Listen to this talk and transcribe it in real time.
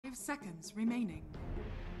5 seconds remaining.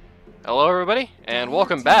 Hello everybody, and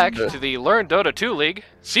welcome back to the Learn Dota 2 League.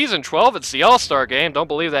 Season 12, it's the All-Star game, don't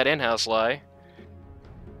believe that in-house lie.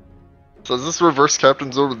 So is this Reverse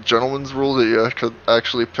Captans Mode with Gentleman's Rule that you could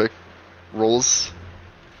actually pick roles?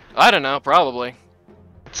 I don't know, probably.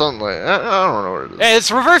 Something like, I don't know what it is. Hey, it's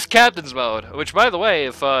Reverse Captans Mode, which by the way,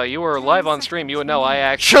 if you were live on stream, you would know I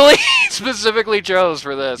actually specifically chose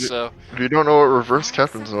for this, so. If you don't know what Reverse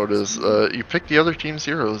Captans Mode is, you pick the other team's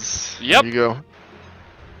heroes. Yep. There you go.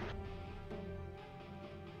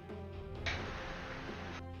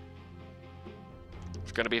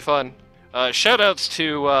 It's gonna be fun. Shoutouts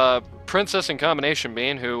to Princess and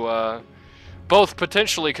CombinationBean, who both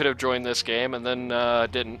potentially could have joined this game and then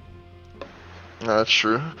didn't. That's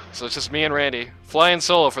true. So it's just me and Randy. Flying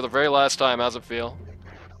solo for the very last time, how's it feel?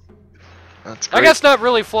 That's great. I guess not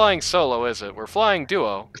really flying solo, is it? We're flying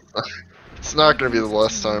duo. It's not gonna be the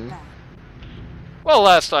last time. Well,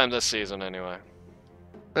 last time this season, anyway.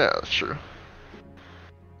 Yeah, that's true.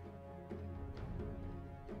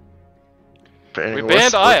 We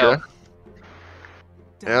banned Io. Okay.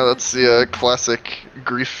 Yeah, that's the classic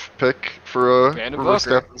grief pick for Reverse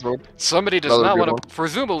Captans Mode. Somebody does not want to,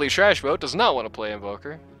 presumably Trash Boat does not want to play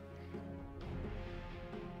Invoker.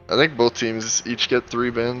 I think both teams each get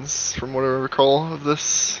 3 bans from what I recall of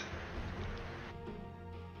this.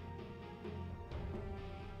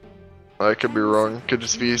 I could be wrong. Could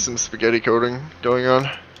just be some spaghetti coding going on.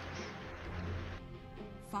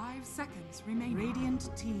 5 seconds remaining.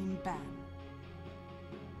 Radiant team ban.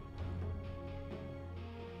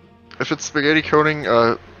 If it's spaghetti coding,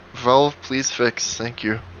 Valve, please fix. Thank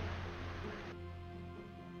you.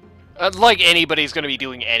 Like anybody's gonna be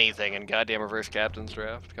doing anything in goddamn Reverse Captains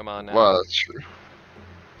draft. Come on now. Wow, that's true.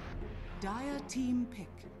 Dire team pick.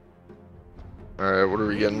 Alright, what are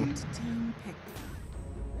we getting? Radiant team pick.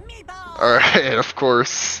 Alright, of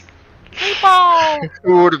course. Meatball!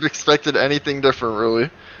 Who would have expected anything different, really?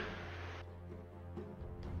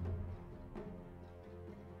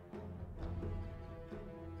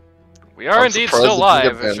 We are indeed still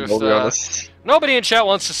live. It's just, honest. nobody in chat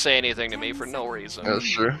wants to say anything to me for no reason. That's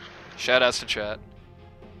true. Shoutouts to chat.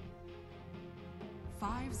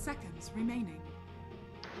 5 seconds remaining.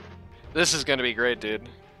 This is gonna be great, dude.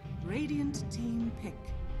 Radiant team pick.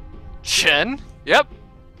 Chen? Yep.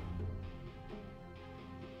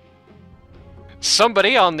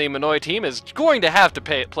 Somebody on the Manoy team is going to have to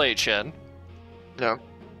play Chen. No.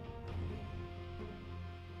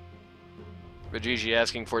 Vajiji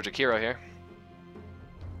asking for Jakiro here.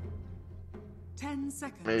 10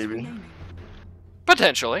 seconds Maybe. remaining.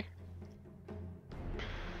 Potentially.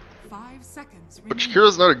 5 seconds remaining. But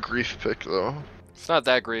Jakiro's not a grief pick, though. It's not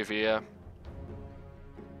that griefy, yeah.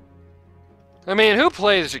 I mean, who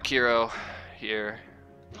plays Jakiro here?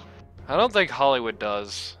 I don't think Hollywood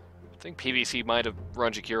does. I think PVC might have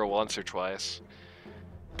run Jakiro once or twice.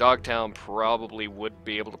 Dogtown probably would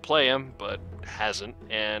be able to play him, but hasn't.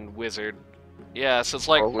 And Wizard, yeah, so it's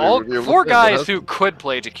like all 4 guys who could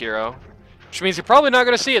play Jakiro, which means you're probably not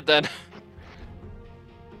going to see it then.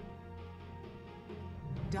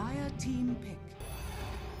 Dire team pick.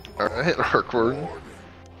 Alright, Arc Warden.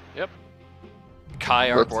 Yep.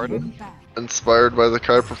 Kai Arc Warden. Inspired by the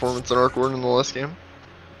Kai performance in Arc Warden in the last game.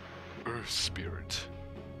 Earth Spirit.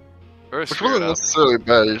 Which wasn't necessarily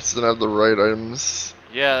bad, he just didn't have the right items.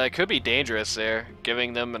 Yeah, that could be dangerous there,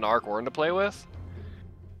 giving them an Arc Warden to play with.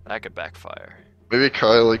 That could backfire. Maybe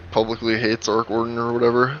Kai like publicly hates Arc Warden or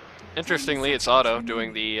whatever. Interestingly, it's Otto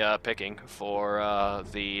doing the picking for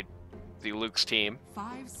the Luchs team.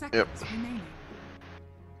 5 seconds remaining.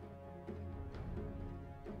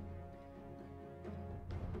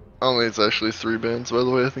 I don't think it's actually 3 bans, by the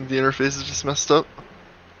way. I think the interface is just messed up.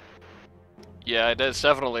 Yeah, it's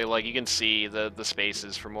definitely, like, you can see the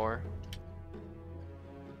spaces for more.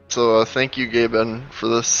 So, thank you, Gaben, for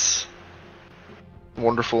this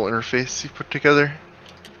wonderful interface you put together.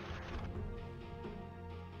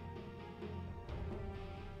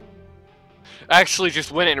 Actually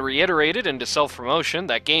just went and reiterated into self-promotion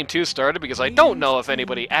that Game 2 started because I don't know if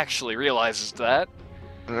anybody actually realizes that.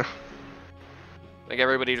 I think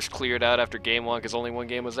everybody just cleared out after Game 1 because only 1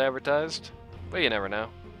 game was advertised. But you never know.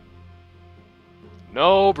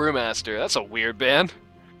 No Brewmaster, that's a weird band.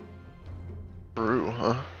 Brew,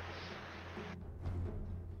 huh?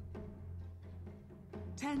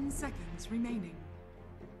 10 seconds remaining.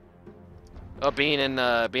 Being in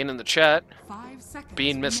the chat, 5 seconds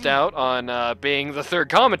Bean missed remaining. out on being the 3rd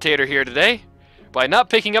commentator here today. by not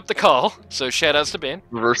picking up the call. So shoutouts to Bean.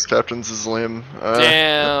 Reverse Captains is lame.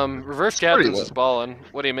 Damn, Reverse it's pretty Captains is lame. ballin'.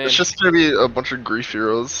 What do you mean? It's just gonna be a bunch of grief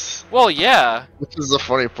heroes. Well, yeah. Which is the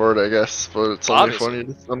funny part, I guess, but it's only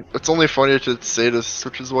funny. It's only funny to say this,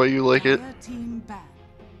 which is why you like it. Dire team ban.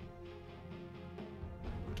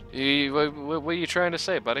 What are you trying to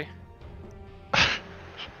say, buddy?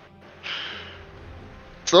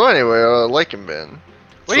 So anyway, like him, man.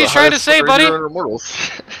 What are you trying to say, buddy?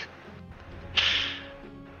 Immortals.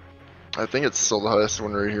 I think it's still the highest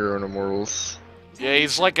win rate hero in Immortals. Yeah,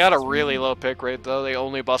 he's like got a really low pick rate though. They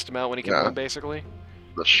only bust him out when he can win, basically.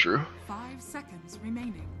 That's true. 5 seconds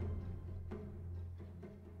remaining.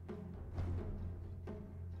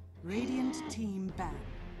 Radiant team ban.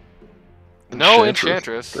 No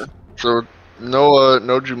Enchantress. So no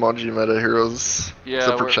Jumanji meta heroes. Yeah,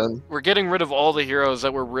 except for Chen. we're getting rid of all the heroes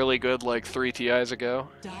that were really good like 3 TIs ago.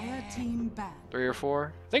 Dire team ban. 3 or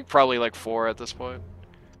 4? I think probably like 4 at this point.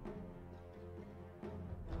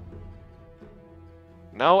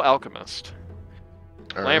 No Alchemist.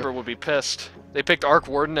 All Lambert right. would be pissed. They picked Arc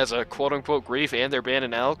Warden as a quote-unquote grief and they're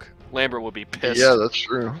banning Alch. Lambert would be pissed. Yeah, that's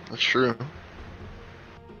true. That's true.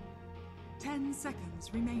 10 seconds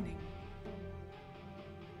remaining.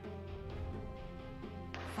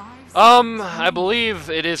 5 seconds I remaining. believe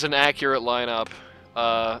it is an accurate lineup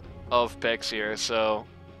of picks here, so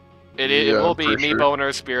it Yeah, will be for me, sure.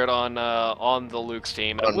 Boner, Spirit on the Luchs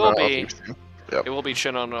team, and On, it will be Luke's team. Yep. it will be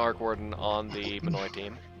Shin on Arc Warden on the Manoy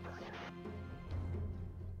team.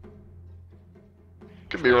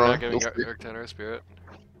 Could be They're wrong. not giving We'll see. Dark Tenor Spirit.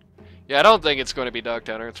 Yeah, I don't think it's going to be Dark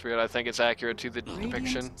Tenor Spirit. I think it's accurate to the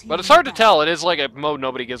depiction, but it's hard to tell. It is like a mode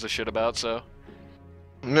nobody gives a shit about, so.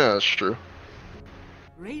 Yeah, that's true.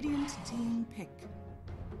 Radiant team pick.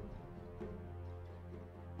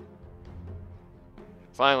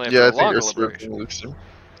 Finally, Yeah, I after a think long you're Spirit deliberation. from Luke's team.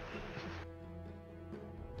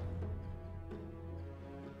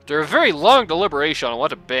 There a very long deliberation on what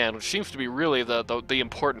to ban, which seems to be really the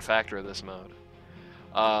important factor of this mode.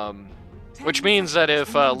 Which means that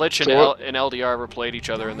if Lich and, So what- and LDR ever played each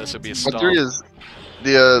other, and this would be a My stall. theory is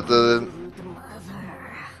the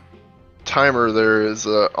timer there is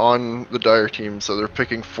on the Dire team, so they're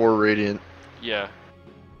picking 4 Radiant. Yeah.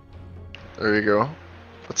 There you go.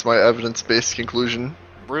 That's my evidence-based conclusion.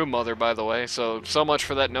 Broom Mother, by the way, so much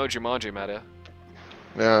for that no Jumanji meta.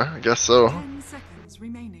 Yeah, I guess so. 10 seconds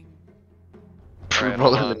remaining. True Alright,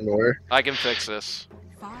 Mother hold on. Manoy. I can fix this.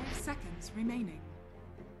 5 seconds remaining.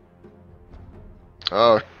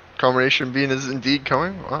 Oh, CombinationBean is indeed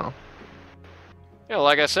coming? Wow. Yeah,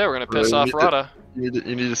 like I said, we're gonna piss Really off need to- Rada. You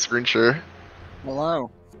need a screen share. Hello.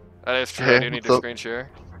 That is true, Hey, I do need what's to up? screen share.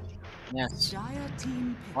 Yes. Dire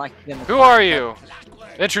team pick. Like in the Who are you?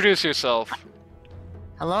 Introduce yourself.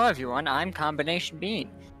 Hello, everyone. I'm CombinationBean.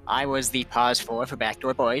 I was the pause for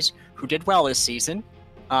Backdoor Boys, who did well this season.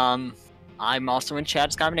 I'm also in chat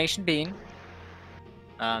as CombinationBean.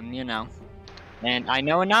 You know. And I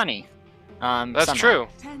know Anani. That's somehow. true.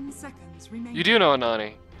 10 seconds remaining. You do know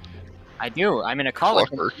Anani. I do. I'm in a call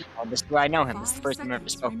with him. Clockwork. This is where I know him. This is the 5 first time I've ever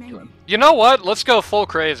seconds spoken to remaining. him. You know what? Let's go full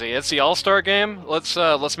crazy. It's the All-Star game. Let's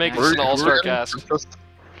make this We're- an All-Star We're cast. getting Princess-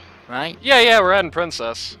 Right? Yeah, we're adding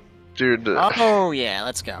Princess. Dude, Oh, yeah.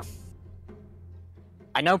 Let's go.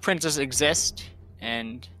 I know Princess exist,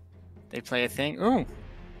 and they play a thing. Ooh.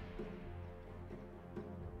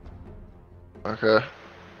 okay.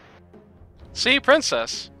 See,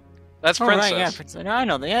 Princess. That's Oh, Princess. right, yeah. Princess. No, I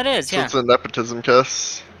know. Yeah, it is, So yeah. it's a nepotism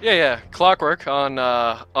cast. Yeah. Clockwork on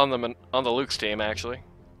the Luke's team actually.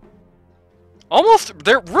 Almost,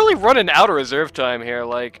 they're really running out of reserve time here.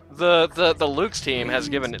 Like the Luke's team has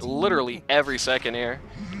given literally every second here.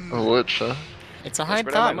 A Lich, huh? It's a Let's hard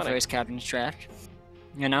spread out thought my in money. Reverse Captains draft.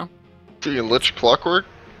 You know? So you can Lich Clockwork?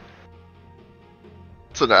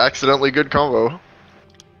 It's an accidentally good combo.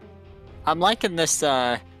 I'm liking this,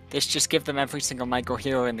 this just give them every single micro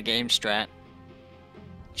hero in the game strat.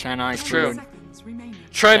 Trying to It's true. include... Seconds remaining.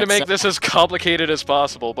 Trying to That's make this as complicated as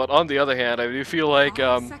possible, but on the other hand, I do feel like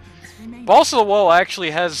 5 seconds remaining. Balls of the Wall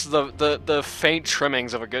actually has the faint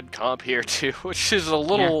trimmings of a good comp here too, which is a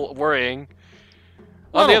little worrying.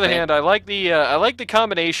 On the Little other bit. hand, I like the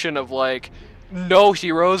combination of like no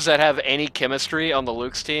heroes that have any chemistry on the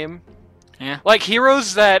Luke's team. Yeah. Like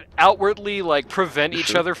heroes that outwardly like prevent You each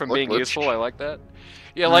should other from Clock being Lich. useful. I like that.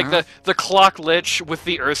 Yeah, like Uh-huh. the Clock Lich with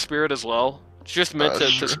the Earth Spirit as well. It's just meant to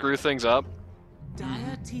Sure. screw things up.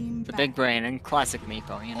 Dire team The ban. big brain and classic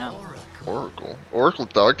Meepo, you know? Oracle. Oracle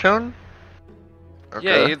Dogtown?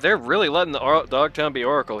 Yeah, they're really letting the Dogtown be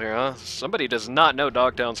Oracle here, huh? Somebody does not know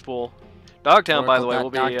Dogtown's pool. Dogtown, by the way, will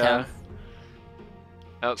be Dogtown.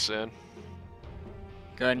 out soon.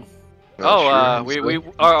 Good. Oh,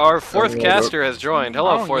 our fourth Yeah, caster has joined.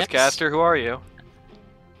 Hello, Oh, fourth yes. caster. Who are you?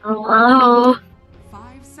 Hello. 5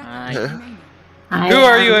 seconds Hi. remaining. Who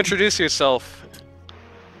are you? Introduce yourself.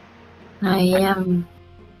 I am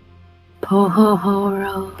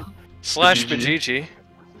Pohohoro. Slash Bajiji. Bajiji.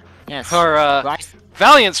 Yes. Our Rise-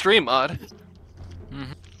 Valiant stream mod.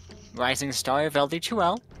 Rising star of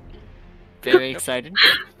LD2L. Very excited.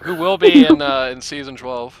 Who will be in season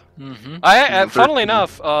 12. Mm-hmm. Funnily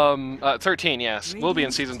enough, 13, yes, will be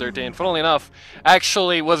in season 13. Funnily enough,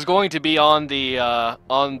 actually was going to be on the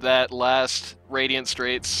on that last Radiant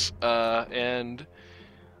Straits and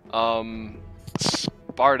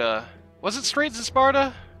Sparta. Was it Straits and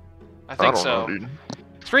Sparta? I think don't so. know, dude.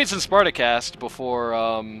 Straits and Sparta cast before.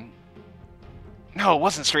 No, it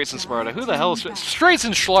wasn't Straits and Sparta. Who the hell is Straits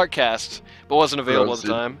and Schlark cast, but wasn't available at the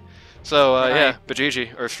time. So yeah,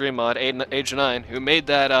 Bajiji or stream mod age 9, who made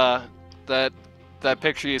that that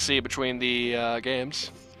picture you see between the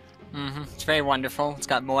games. Mm-hmm. It's very wonderful. It's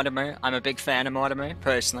got Mortimer. I'm a big fan of Mortimer,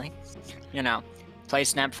 personally. You know,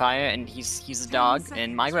 plays Snapfire, and he's a dog,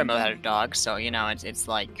 and my grandmother had a dog, so you know, it's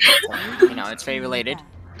like, you know, it's very related.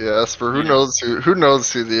 Yeah, as for who knows who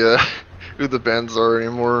the who the bands are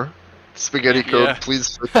anymore. Spaghetti code, Yeah.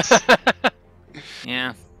 please fix.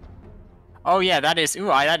 Yeah. Oh yeah, that is. Ooh,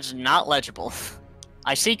 that is not legible.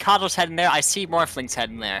 I see Coddle's head in there. I see Morphling's head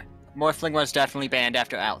in there. Morphling was definitely banned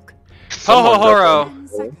after Alk. Pohohoro. 10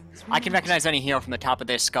 seconds I can remaining. recognize any hero from the top of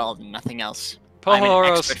their skull and nothing else. Pohohoro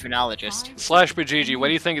I'm an expert phonologist. slash Bajiji. What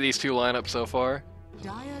do you think of these two lineups so far?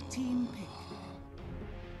 Dire team pick.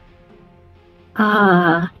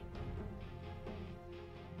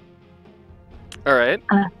 All right.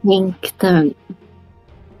 I think the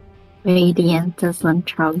Radiant is in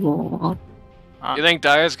trouble. You think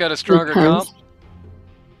Dire's got a stronger comp? Because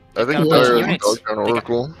I think Yeah. Dire is Units. Dogtown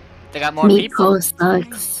Oracle. They got more people. Miko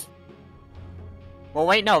sucks. Well,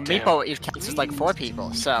 wait, no. Damn. Meepo it counts as like 4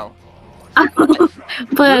 people, so. But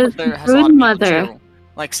Broodmother has a lot of Brood people, Mother. too.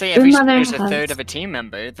 Like, say every Broodmother there's a has- third of a team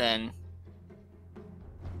member, then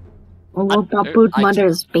What about I- Brood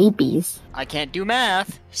Mother's babies? I can't do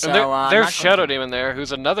math. So And I'm there's not Shadow going to. Demon there,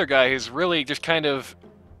 who's another guy who's really just kind of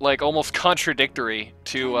like almost contradictory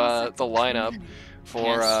to 10 the seconds lineup remaining.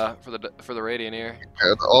 for Yes. for the Radiant here.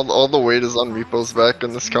 Yeah, all the weight is on Meepo's back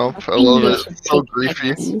in this comp. I love it. It's so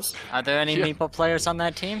griefy. Are there any Yeah. Meepo players on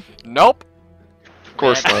that team? Nope. Of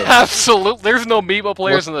course Yeah. not. Absolutely. There's no Meepo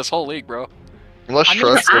players in this whole league, bro. Unless I mean,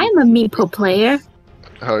 Trust. I'm a Meepo player.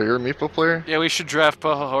 Oh, you're a Meepo player? Yeah, we should draft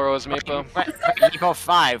Pohohoro as Meepo. Right, Meepo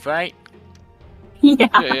 5, right? Yeah.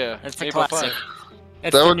 Yeah, yeah. That's the Meepo classic. 5.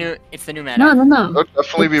 It's That the would- new. It's the new meta. No. That would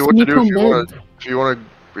definitely be It's what to do Meepo if you want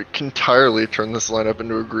to entirely turn this lineup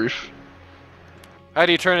into a grief. How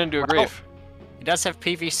do you turn into a Well, grief? It does have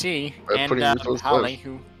PVC By and putting Meepo's Holly,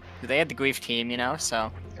 who they had the grief team, you know,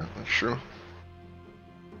 so Yeah, that's true.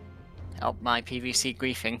 help my PVC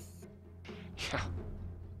griefing.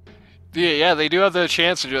 Yeah, they do have the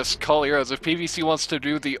chance to just call heroes. If PVC wants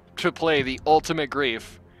to play the ultimate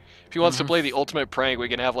grief, if he wants to Mhm. play the ultimate prank, we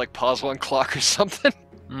can have like pause 1 clock or something.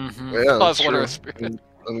 Mm-hmm. Yeah, Pause that's 1 or true. a spirit.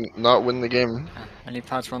 And not win the game. I need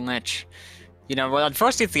parts one lich. You know, well,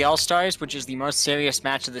 unfortunately, it's the All Stars, which is the most serious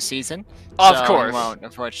match of the season. Of so course. it won't,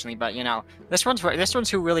 unfortunately, but you know, this one's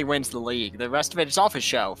who really wins the league. The rest of it is all for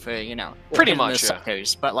show, for you know, Pretty hitting much, the yeah.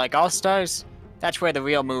 suckers. But like All Stars, that's where the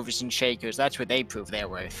real movers and shakers. That's where they prove their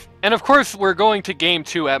worth. And of course, we're going to game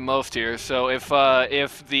 2 at most here. So if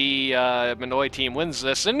the Manoy team wins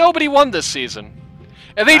this, and nobody won this season,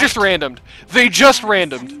 and they just randomed, they just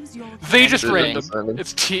randomed, Choose your they just It is randomed. random.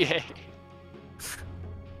 It's TA.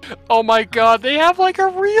 Oh my God, they have like a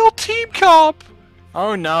real team comp.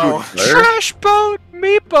 Oh no! Dude, There? Trash boat, Hi,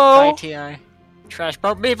 Meepo, Ti. Trash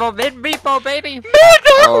boat, Meepo, baby. Midnight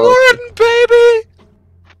Oh, Warden,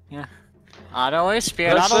 baby. Otto is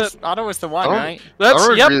Spirit. That's Otto was the one, I don't- right? I That's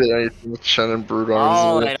don't yep. agree that anything with Shen and Brood Oh,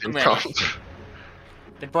 on right, is I'm in ready. comp.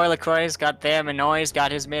 The Boilercroy's got their Manoy's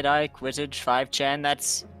got his mid-ike, Wizard, 5-Chen.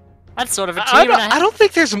 That's sort of a team. I don't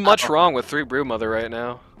think there's much wrong with 3 Brewmother right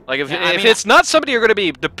now. Like if, Yeah, I if mean, it's not somebody you're going to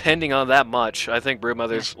be depending on that much, I think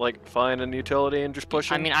Brewmother's like fine in utility and just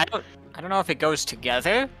pushing. I mean, I don't know if it goes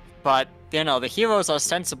together, but you know, the heroes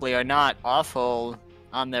ostensibly are not awful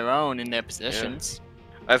on their own in their positions.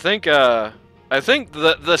 I think the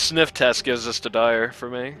sniff test gives us to Dire for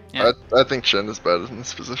me. Yeah. I think Shen is bad in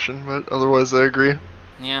this position, but otherwise I agree.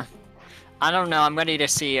 Yeah. I don't know. I'm ready to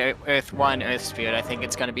see Earth 1, Earth Spirit. I think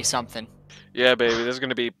it's gonna be something. Yeah, baby, this is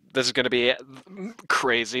gonna be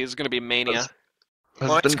crazy. It's gonna be mania. Has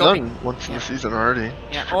Well, it's been going- done once in the season already.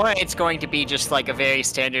 Yeah. Or it's going to be just like a very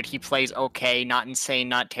standard. He plays okay, not insane,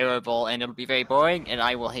 not terrible, and it'll be very boring, and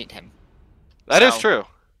I will hate him. That is So, true.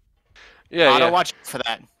 Yeah, Auto, yeah. watch for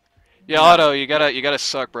that. Yeah, Auto, you gotta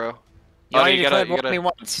suck, bro. You Auto, already you gotta declared war on me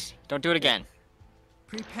once. Don't do it again.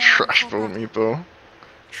 Prepare Trash for boat battle. Meepo.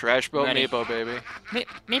 trash build Ready. Meepo, baby.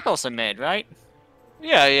 Meeple's a mid, right?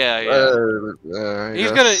 Yeah, yeah, yeah. I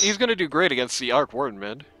He's guess. gonna do great against the Arc Warden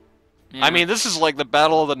mid. Yeah. I mean, this is like the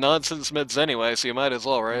battle of the nonsense mids anyway, so you might as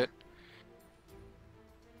well, right?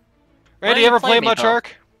 Where Randy, do you you ever play play much Meepo?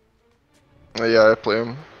 Arc? Yeah, I play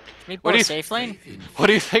him. Meeple What do you- safe lane? What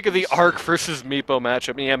do you think of the Arc versus Meepo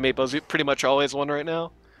matchup? Yeah, Meepo's pretty much always one right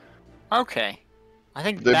now. Okay. I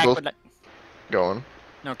think They back both- when... Going.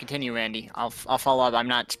 No, continue, Randy. I'll follow up. I'm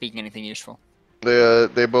not speaking anything useful.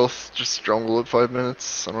 They both just jungle at 5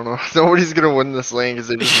 minutes. I don't know. Nobody's gonna win this lane because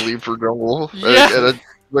they just leave for jungle Yeah. at an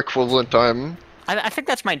equivalent time. I think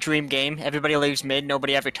that's my dream game. Everybody leaves mid,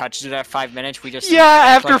 nobody ever touches it at 5 minutes. We just Yeah,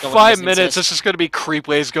 act after like no one 5 doesn't minutes, exist. it's just gonna be creep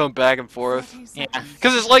waves going back and forth. 30 Yeah. seconds.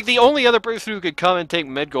 Because it's like the only other person who could come and take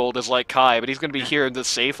mid gold is like Kai, but he's gonna be here in the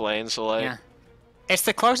safe lane, so like. Yeah. It's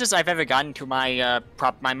the closest I've ever gotten to my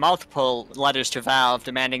my multiple letters to Valve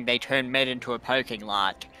demanding they turn mid into a parking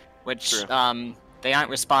lot, which True. they aren't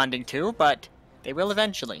responding to, but they will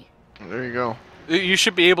eventually. There you go. You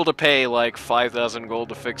should be able to pay like 5,000 gold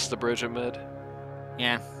to fix the bridge at mid.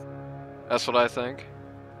 Yeah. That's what I think.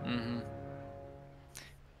 Mm-hmm.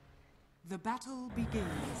 The battle begins.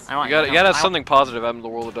 I want, You gotta know, have I- something positive happen in the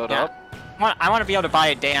world of Dota. Yeah. I want to be able to buy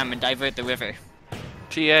a dam and divert the river.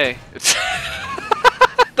 TA. It's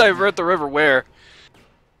divert the river where?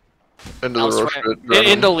 Into the Elsewhere. road fit.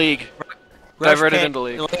 Into league. Divert it into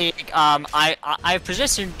league. I've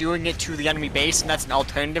positioned doing it to the enemy base, and that's an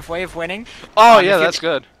alternative way of winning. Oh If yeah, you- that's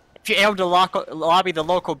good. If you're able to lobby the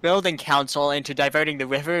local building council into diverting the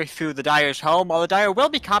river through the Dyer's home, while the Dyer will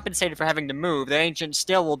be compensated for having to move, the ancient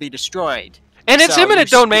still will be destroyed. And it's So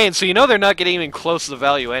imminent you s- domain, so you know they're not getting even close to the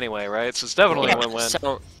value anyway, right? So it's definitely a win-win.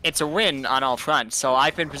 So it's a win on all fronts. So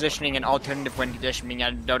I've been positioning an alternative win condition being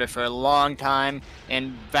out of Dota for a long time,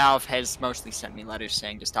 and Valve has mostly sent me letters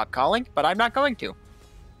saying to stop calling, but I'm not going to.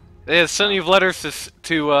 They sent you letters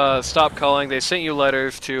to stop calling. They sent you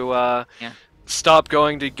letters to Yeah. stop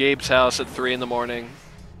going to Gabe's house at 3 in the morning.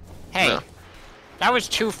 Hey, Yeah. that was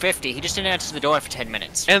 250. He just didn't answer the door for 10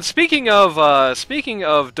 minutes. And speaking of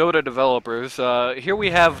Dota developers, here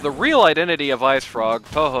we have the real identity of Ice Frog,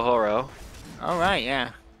 Pohohoro. All right,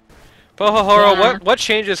 yeah. Pohohoro, Yeah. what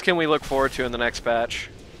changes can we look forward to in the next patch?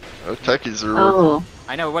 Techies are. Oh,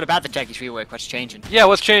 I know. What about the techies rework? What's changing? Yeah,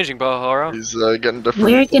 what's changing, Pohohoro? He's getting different.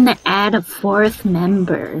 we're gonna add a fourth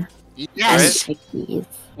member. Yes. Techies.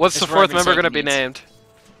 What's the That's what I've fourth been member saying going to be he needs.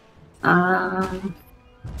 named?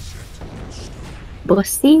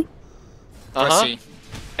 Bussy? Uh-huh. Bussy.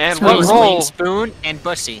 And So what he's role? Spoon and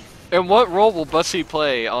Bussy. And what role will Bussy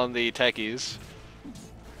play on the techies?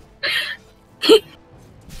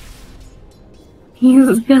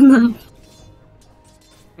 He's gonna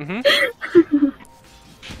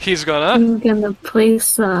He's gonna.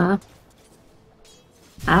 place I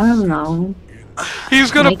don't know.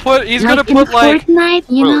 He's gonna Like- put. He's like gonna in put like. Fortnite,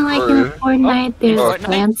 you know, like in or- Fortnite, there's Fortnite?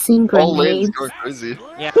 dancing All lanes grenades. going crazy.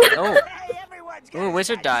 Yeah. Oh. Ooh,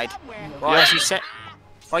 Wizard died. Well, as you said.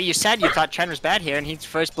 Well, you said you thought Chen was bad here, and he's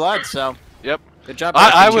first blood. So. Yep. Good job.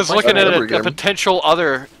 I Bussy. was You looking played at every a game. potential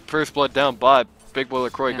other first blood down bot. Big Boy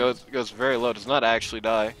LaCroix Yeah. goes very low. Does not actually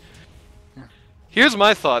die. Here's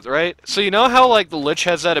my thought, right? So you know how like the Lich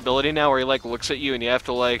has that ability now where he like looks at you and you have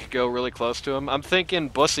to like go really close to him. I'm thinking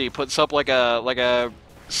Bussy puts up like a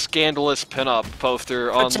scandalous pinup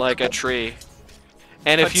poster on Puts like a tree.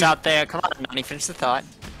 And if puts you out there. Come on, Nani, finish the thought.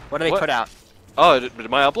 What do they What? put out? oh, did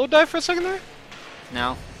my upload die for a second there?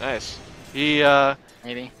 No, Nice. He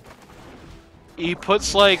maybe. he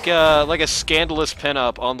puts like a scandalous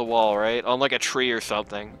pinup on the wall, right? On like a tree or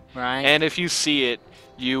something. Right. And if you see it,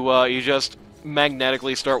 you just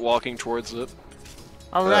magnetically start walking towards it.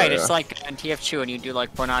 Oh right, yeah. it's like in TF2 and you do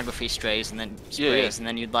like pornography strays and then sprays Yeah, yeah. and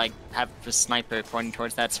then you'd like have the sniper pointing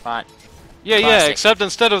towards that spot. Yeah, yeah, Classic. except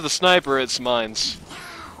instead of the sniper, it's mines.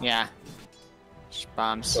 Yeah. Just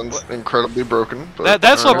bombs. Sounds incredibly broken. But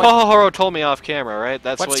That's what alright. Pohohoro told me off camera, right?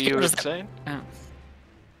 That's What what you skill were does that- saying?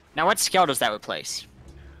 Now what skill does that replace?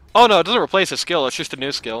 Oh no, it doesn't replace a skill, it's just a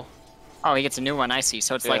new skill. Oh, he gets a new one, I see.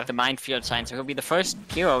 So it's Yeah. like the minefield sign, so he'll be the first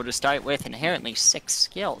hero to start with inherently 6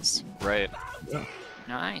 skills. Right.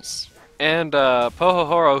 Nice. And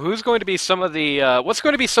Pohohoro, who's going to be some of the what's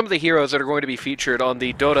going to be some of the heroes that are going to be featured on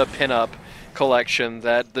the Dota pinup collection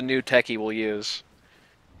that the new techie will use?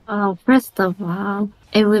 Oh, first of all,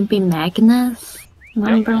 it would be Magnus,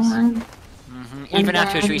 number Yes. one. hmm And Even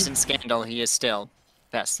after his then- recent scandal, he is still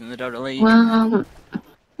best in the Dota League. Well,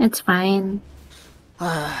 it's fine.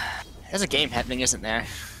 There's a game happening, isn't there?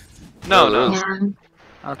 No, there no. is.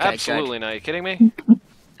 Yeah. Okay, Absolutely not. Are you kidding me? good.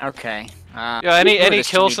 Okay. Yeah, any this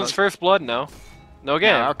to kills me, since but- first blood? No. No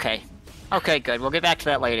game. No, okay. Okay, good. We'll get back to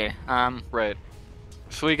that later. Right.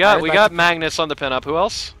 So we got I would like got to- Magnus on the pinup. Who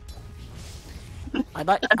else? I'd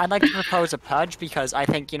like to propose a pudge because I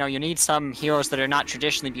think, you know, you need some heroes that are not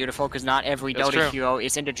traditionally beautiful because not every That's Dota true. hero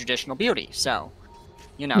is into traditional beauty. So,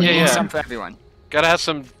 you know, Yeah, you need yeah. some for everyone. Gotta have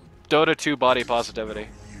some Dota 2 body positivity.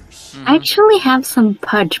 I actually have some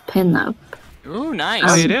Pudge pinup. Ooh, nice.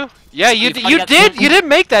 Oh, you do? Yeah, you You've d- already you got did. some- You did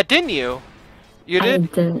make that, didn't you? You I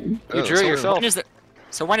did. did. You Yeah, drew it so- yourself. When is the,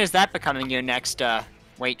 so when is that becoming your next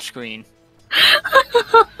weight screen?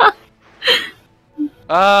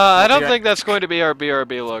 I don't Yeah. think that's going to be our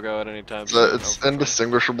BRB logo at any time soon. It's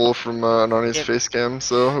indistinguishable from Nani's Yep. face cam,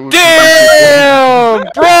 so. it would be Damn,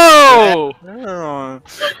 bro! Oh,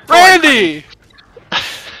 Randy!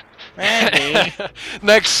 Randy.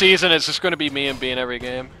 Next season, it's just going to be me and Bean every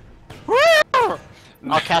game.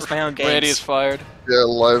 I'll cast my own games. Randy is fired. Yeah,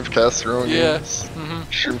 live cast your own Yeah. games.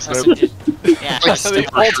 Mhm. Stream That's- snipe. Yeah. Like The super stream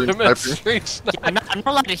ultimate sniping. stream snipe. I'm not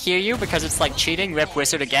allowed to hear you because it's like cheating. Rip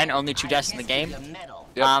Wizard again, only 2 deaths in the game.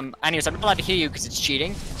 Yep. Anyways, I'm not allowed to hear you because it's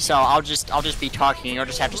cheating. So I'll just be talking, and you'll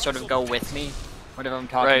just have to sort of go with me, whatever I'm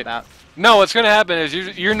talking Right. about. No, what's going to happen is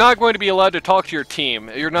you're not going to be allowed to talk to your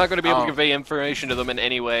team. You're not going to be able to Oh. convey information to them in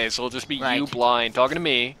any way, so it'll just be you Right. blind talking to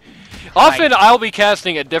me. Often, Right. I'll be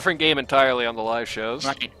casting a different game entirely on the live shows.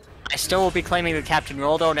 Right. I still will be claiming the Captain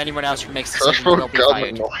Roldo, and anyone else who makes the Crash decision will mode be God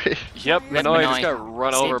fired. Manoy. Yep, Rip Manoy just Manoy. got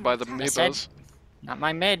run See, over by the I said- Meepos. Not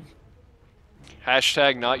my mid.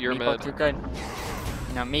 Hashtag not your Meepo mid. too good.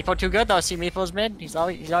 No, Meepo too good though. See, Meepo's mid. He's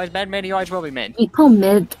always bad mid. He always will be mid. Meepo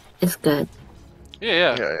mid is good. Yeah,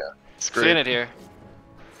 Yeah, yeah. It's Seeing great. it here.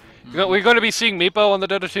 We're going to be seeing Meepo on the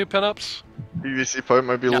Dota 2 pinups? PVC pipe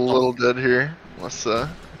might be a No. little dead here. Let's,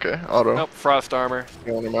 okay, auto. Nope, Frost Armor.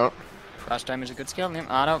 You want him out. Frost time is a good skill. Name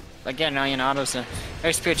Auto again. No, you know, Auto's a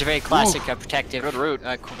very spirit's a very classic protective. good route.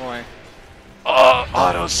 Core. Oh,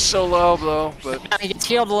 Otto's so low, though, but... Now he gets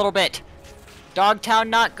healed a little bit. Dogtown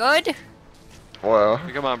not good. Wow.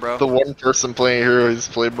 Come on, bro. The one person playing a hero he's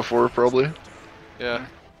played before, probably. Yeah.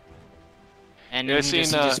 And Yeah, he, I've seen,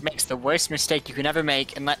 he just makes the worst mistake you can ever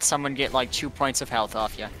make and let someone get like 2 points of health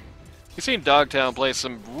off you. You've seen Dogtown play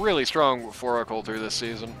some really strong 4 through this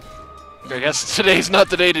season. I guess today's not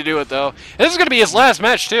the day to do it, though. And this is going to be his last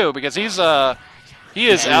match, too, because he is out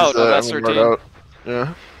He's, of MMR'd S13. out.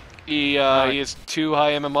 Yeah. He is too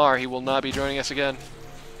high MMR. He will not be joining us again.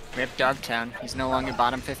 Rip Dogtown. He's no longer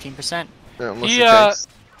bottom 15%. Yeah, unless He, he tanks.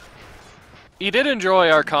 He did enjoy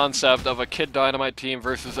our concept of a Kid Dynamite team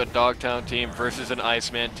versus a Dogtown team versus an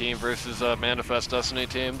Iceman team versus a Manifest Destiny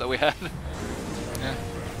team that we had.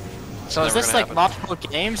 So is never this gonna like happen. multiple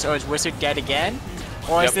games, or is Wizard dead again?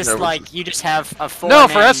 Or is Yep. this No, like you just have a 4 No,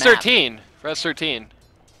 for S13. For S13.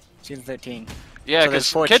 Season 13. Yeah, So there's because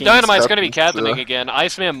 4 Kid teams. Dynamite's going to be Captains, captaining again.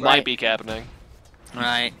 Iceman might Right. be captaining.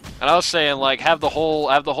 Right. And I was saying, like, have the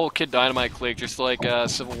whole Kid Dynamite clique, just like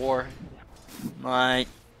Civil War. Right.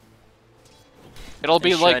 It'll They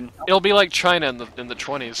be like China in the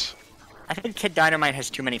 20s. I think Kid Dynamite has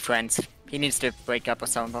too many friends. He needs to break up with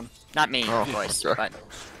some of them. Not me, Oh, of course, okay. but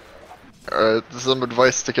Alright, some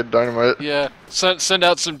advice to Kid Dynamite. Yeah, send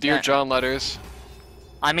out some Dear Yeah. John letters.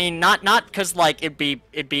 I mean, not because like it'd be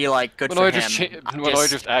like good Manoy for just him. Manoy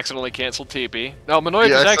just accidentally canceled TP. No, Manoy He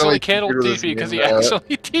just accidentally accidentally canceled TP'd his TP because he unit.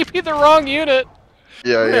 accidentally TP'd the wrong unit.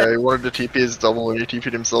 Yeah, he wanted to TP his double and he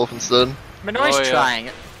TP'd himself instead. Manoy's Oh, yeah. trying.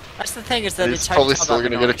 That's the thing is that He's it's hard probably to tell still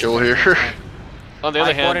about gonna get a Manoy. kill here. On the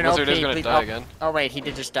other I bought hand, an Wizard is OP, gonna please- die oh, again. Oh wait, he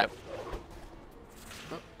did just die.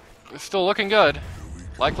 It's still looking good.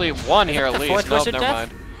 Likely one here at The least. fourth Nope, Wizard never death?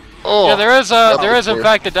 mind. Oh! Yeah, there is in fourth.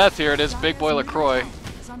 fact a death here. It is Big Boy LaCroix.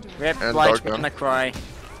 Is under Rip And Blige Dogtown. McCroy.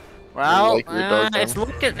 Well, like your Dogtown. it's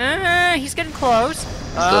looking. He's getting close.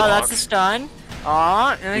 Oh, dead. that's the stun.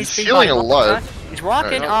 Oh, He's being feeling by- alive. He's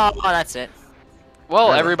walking. Alright. Oh, that's it. Well,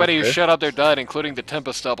 Yeah, everybody who okay. shut up there died, including the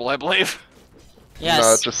Tempest double, I believe. Yes.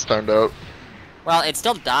 Nah, it just timed out. Well, it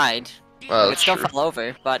still died. Ah, It that's still true. fell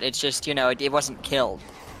over, but it's just, you know, it wasn't killed.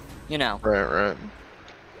 You know. Right.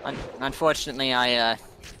 Unfortunately,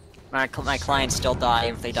 my clients still die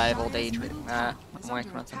if they die of old age. I'm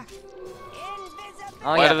working on them.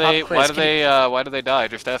 Oh Why yeah, do they? pop quiz. Why do Can you- they? Why do they die?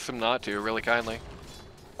 Just ask them not to, really kindly.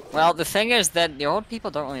 Well, the thing is that the old people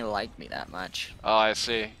don't really like me that much. Oh, I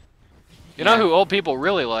see. You know Yeah. who old people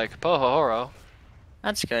really like? Pohohoro.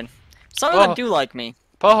 That's good. Some of Well- them do like me.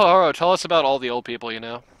 Pohohoro, tell us about all the old people you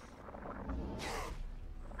know.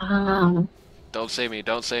 Don't say me.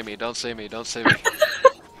 Don't say me. Don't say me. Don't say me.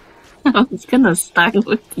 I was gonna start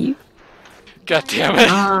with you. God damn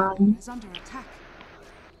it. Is under attack.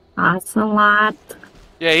 Ocelot.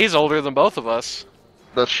 Yeah, he's older than both of us.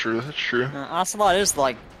 That's true. That's true. Ocelot is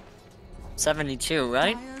like 72,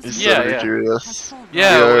 right? He's Yeah, 72, yes.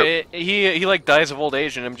 Yeah, he like dies of old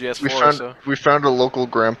age in MGS4. So. We found a local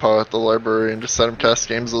grandpa at the library and just had him cast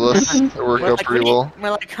games with us. It worked out pretty well.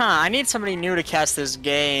 We're like, I need somebody new to cast this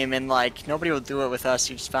game, and like nobody will do it with us.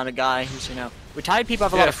 You just found a guy who's, retired people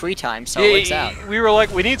have a lot of free time, so it works out. We were like,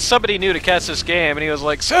 we need somebody new to cast this game, and he was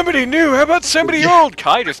like, somebody new? How about somebody old?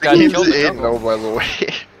 Kai just got killed in the jungle. 8-0, by the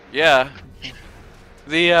way. Yeah.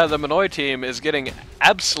 The Manoy team is getting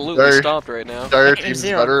absolutely stomped right now. Dire team's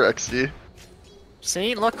better, XD.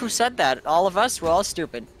 See, look who said that. All of us, we're all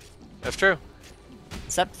stupid. That's true.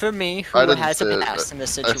 Except for me, who has a pass in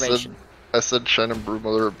this situation. I said Chen and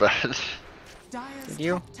Broodmother are bad. Did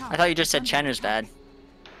you? I thought you just said Chen is bad.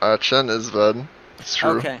 Chen is bad. It's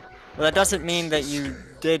true. Okay. Well, that doesn't mean that you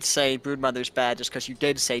did say Broodmother's bad just because you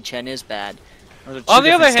did say Chen is bad. On the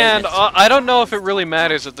other hand, I don't know if it really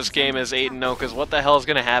matters if this game is 8-0, because what the hell is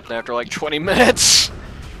going to happen after like 20 minutes?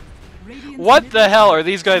 What the hell are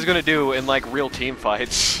these guys going to do in like real team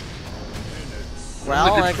fights?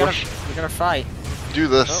 Well, they're gonna fight. Do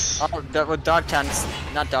this. Well, Dogtown's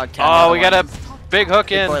not Dogtown. Oh, we got a big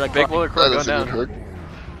hook in. Big boiler crow going down. Hook.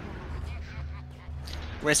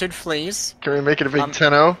 Wizard flees. Can we make it a big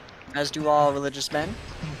 10-0? As do all religious men.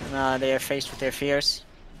 They are faced with their fears.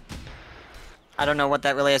 I don't know what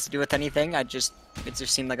that really has to do with anything. It just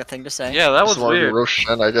seemed like a thing to say. Yeah, that was weird.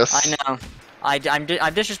 Chen, I guess. I know. I'm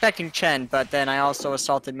disrespecting Chen, but then I also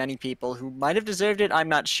assaulted many people who might have deserved it. I'm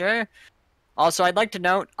not sure. Also, I'd like to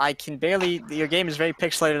note, your game is very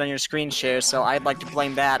pixelated on your screen share, so I'd like to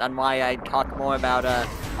blame that on why I talk more about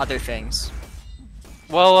other things.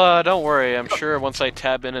 Well, don't worry. I'm sure once I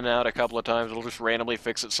tab in and out a couple of times, it'll just randomly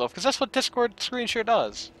fix itself, because that's what Discord screen share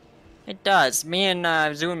does. It does. Me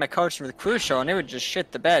and Zoo and my coach were the Crucial, and it would just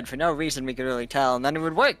shit the bed for no reason we could really tell, and then it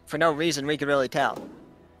would work for no reason we could really tell.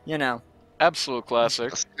 Absolute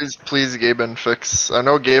classic. Please Gaben, fix. I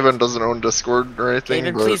know Gaben doesn't own Discord or anything,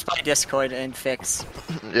 Gaben, but... please buy Discord and fix.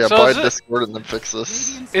 Yeah, so buy Discord and then fix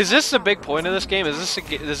this. Is this the big point of this game? Is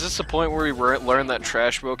this the point where we learn that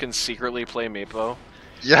Trashbo can secretly play Meepo?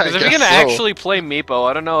 Yeah, because if you're gonna actually play Meepo,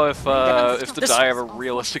 I don't know if the Die have a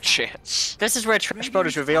realistic chance. This is where Trashbo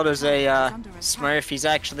is revealed as a Smurf. He's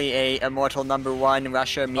actually a immortal #1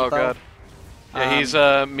 Russia Meepo. Oh god. Yeah, he's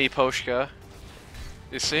Meeposhka.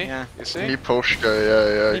 You see? Yeah. You see?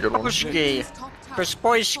 Meeposhka, yeah, good one. Meeposhki.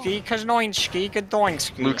 Kaspoyski, Kaznoinski,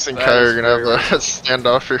 Kadoinski. Luchs and Kai are gonna have a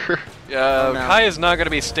standoff here. Yeah, Oh, no. Kai is not gonna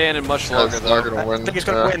be standing much longer Kai's though. not gonna win. I think he's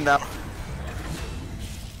gonna win though.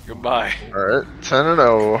 Goodbye. Alright,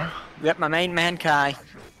 10-0. Yep, my main man Kai.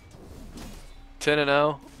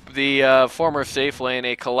 10-0. The former safe lane,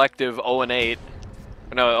 a collective 0-8.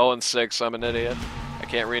 No, 0-6. I'm an idiot. I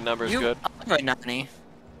can't read numbers good. Right, Nani.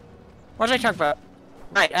 What did I talk about?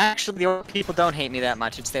 Right, actually, the old people don't hate me that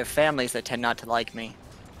much. It's their families that tend not to like me.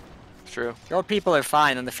 True. The old people are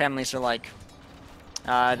fine, and the families are like...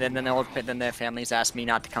 then their families ask me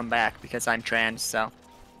not to come back because I'm trans, so...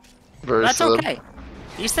 That's sad. okay.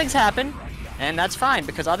 These things happen, and that's fine,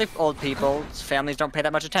 because other old people's families don't pay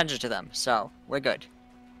that much attention to them, so we're good.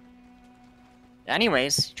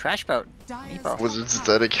 Anyways, Trash Boat. Meepo. Wizards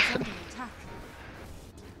dead again.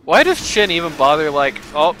 Why does Shin even bother, like...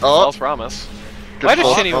 Oh, false promise. Why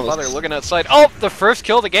does Shin even bother looking outside? Oh, the first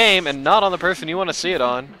kill of the game, and not on the person you want to see it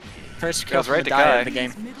on. First kill right the to Kai. of the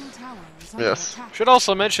game. Yes. Should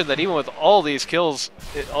also mention that even with all these kills,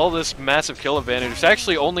 all this massive kill advantage, it's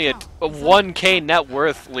actually only a 1k net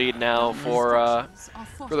worth lead now for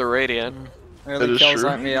the Radiant. Early kills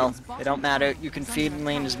aren't real. They don't matter. You can feed and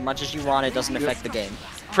lane as much as you want. It doesn't affect the game.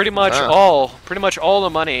 Pretty much all the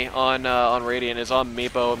money on Radiant is on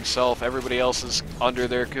Meepo himself. Everybody else is under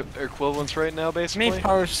their equivalents right now, basically.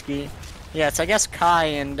 Meeposki. Yes, I guess Kai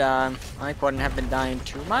and Mike wouldn't have been dying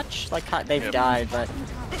too much. Like they've died, but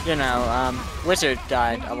Wizard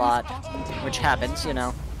died a lot, which happens,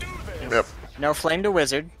 Yep. No flame to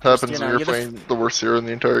Wizard. Happens Just, when you're playing the worst hero in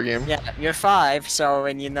the entire game. Yeah, you're 5, so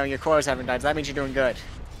and your cores haven't died. So that means you're doing good.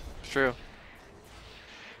 True.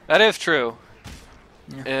 That is true.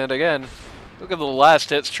 Yeah. And again, look at the last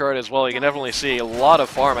hits chart as well. You can definitely see a lot of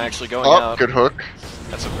farm actually going out. Good hook.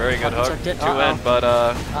 That's a very good hook. Two Uh-oh. in, but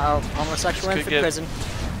homosexual in for get- prison.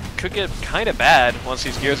 could get kind of bad once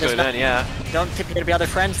these gears go in. Yeah. Don't think they're gonna be other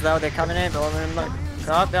friends though. They're coming in.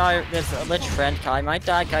 There's a Lich friend. Kai might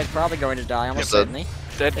die. Kai's probably going to die, almost certainly.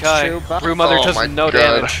 Dead It's Kai. true, but- Brewmother Oh does my no God.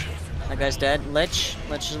 damage. That guy's dead. Lich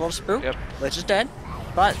is a little spooked. Yep. Lich is dead.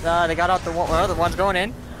 But they got out the one's going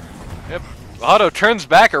in. Yep. Otto turns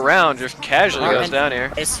back around, just casually goes down here.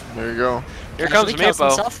 There you go. Here comes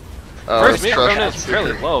Meepo. First Meepo coming in is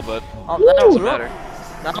fairly low, but doesn't matter.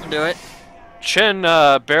 That'll do it. Chin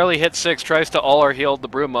barely hit 6, tries to all-or heal the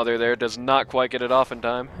Broom Mother there, does not quite get it off in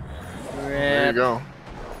time. There you go.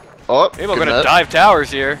 Oh, Meepo gonna dive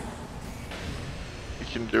towers here. You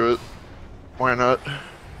can do it. Why not?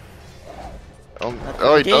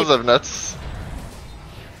 Oh, he does have nets.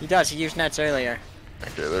 He does. He used nets earlier.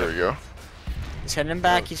 Okay, there we go. He's heading him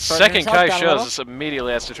back. He's Second Kai shows us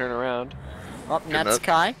immediately has to turn around. Oh, nets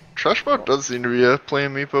Kai. Trashbot does seem to be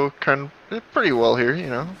playing Meepo pretty well here, you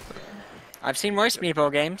know. I've seen worse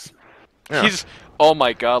Meepo games. Yeah. He's... Oh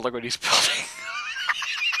my god, look what he's building.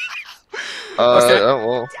 Oh,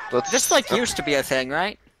 well, that's... This, like, used to be a thing,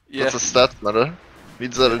 right? Yeah. That's a stats meta.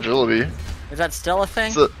 Needs that agility. Is that still a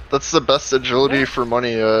thing? That's the best agility for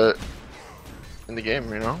money in the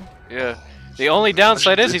game, you know? Yeah. The only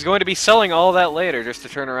downside is he's going to be selling all that later just to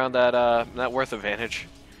turn around that net worth advantage.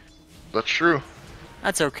 That's true.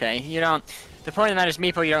 That's okay. You don't... The point of that is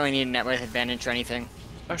Meepo, you don't really need a net worth advantage or anything.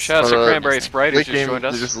 Oh, shout out to Cranberry Sprite who's just joined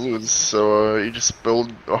us. You just lose, so you just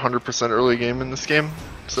build 100% early game in this game.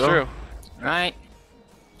 So. True. Right.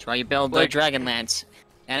 That's why you build Like, Dragonlance.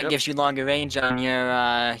 And it gives you longer range on your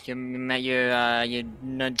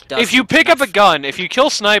if you pick up a gun, if you kill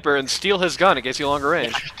Sniper and steal his gun, it gives you longer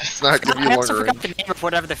range. It's not give you I also longer forgot range. the name of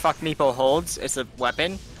whatever the fuck Meepo holds. It's a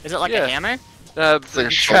weapon. Is it like a hammer? like a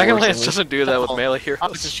shovel or Dragonlance something. doesn't do that with melee heroes.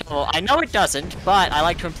 Oh, it's a shovel. I know it doesn't, but I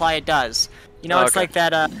like to imply it does. You know, it's like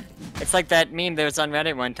that. It's like that meme that was on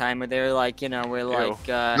Reddit one time where they were like, you know, we're like.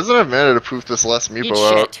 Doesn't have mana to proof this last eat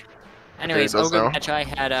Meepo out. shit. Anyways, Okay, it does Ogre now. Match I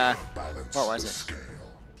had what was it?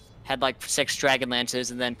 Had like 6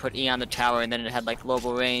 Dragonlances and then put E on the tower and then it had like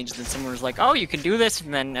global range. And then someone was like, "Oh, you can do this,"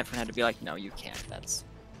 and then everyone had to be like, "No, you can't. It's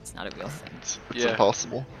not a real thing. It's Yeah.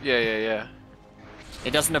 impossible. Yeah.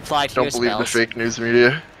 It doesn't apply to Don't your believe the spells." fake news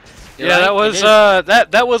media. You're Yeah, right, that was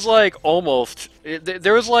that was like almost.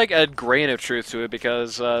 There was like a grain of truth to it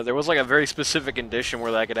because there was like a very specific condition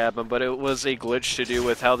where that could happen, but it was a glitch to do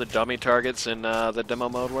with how the dummy targets in the demo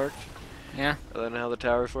mode worked. Yeah. Rather than how the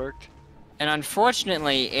towers worked. And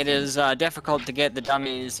unfortunately, it is difficult to get the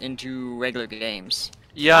dummies into regular games.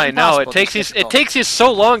 Yeah, I know. Impossible, It takes you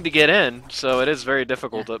so long to get in, so it is very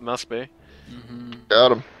difficult. It must be.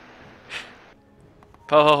 Got him.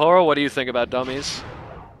 Pohohoro, what do you think about dummies?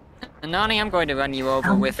 Nani, I'm going to run you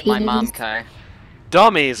over with my mom car.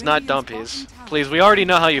 Dummies, not dumpies. Please, we already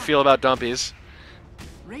know how you feel about dumpies.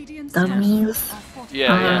 Dummies.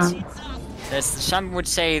 Yeah. As some would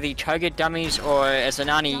say, the target dummies, or as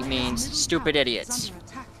Anani means, stupid idiots.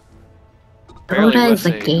 Barely Dota is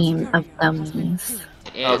a wussy. game of dummies.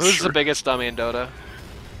 Oh, It's who's the biggest dummy in Dota?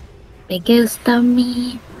 Biggest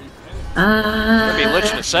dummy. Gonna be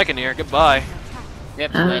Lich in a second here. Goodbye.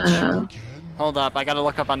 Rip Lich. Hold up, I gotta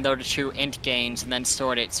look up on Dota 2 int gains and then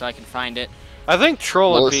sort it so I can find it. I think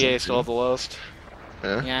Troll and Lowest PA in still have the lowest.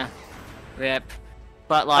 Yeah. Yeah. Rip.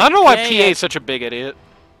 But like, I don't know why PA PA is such a big idiot.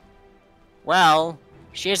 Well,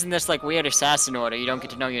 she is in this like weird assassin order. You don't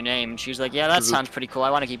get to know your name. And she's like, yeah, that Is it- sounds pretty cool. I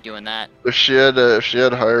want to keep doing that. If she had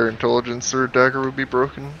higher intelligence, her dagger would be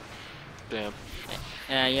broken. Damn.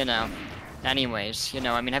 You know. Anyways, you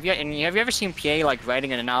know, I mean, have you ever seen PA like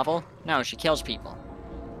writing in a novel? No, she kills people.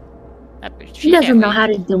 She doesn't know how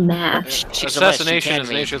to do math. She's a Lich, she Assassination can is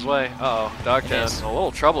read. nature's way. Uh-oh, Dogtown. is. A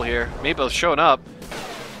little trouble here. Meepo's showing up.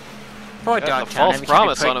 Poor Got Dogtown. the false Every time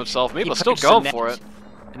promise he on himself. he Meepo's still pushes a going net, for it.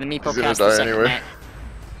 And then Meepo He's gonna casts the die second anyway. net.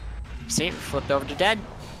 See, flipped over to dead.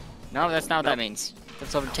 No, that's not what that means.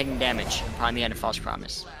 Flips over to taking damage upon the end of false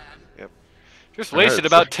promise. Just Alright, wasted so-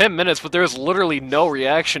 about 10 minutes, but there was literally no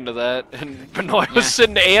reaction to that. And Manoy was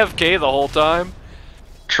sitting AFK the whole time.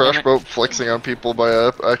 Trashboat flexing on people by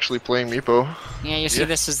actually playing Meepo. Yeah, you see, Yeah.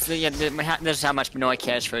 this is this is how much Manoy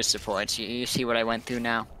cares for his supports. You see what I went through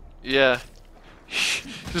now. Yeah.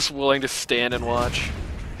 Just willing to stand and watch.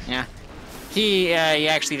 Yeah. He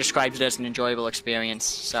actually describes it as an enjoyable experience.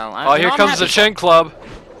 So. Oh, here comes the Shen Club.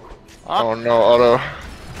 Oh no, Otto.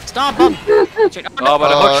 Stop him! Oh,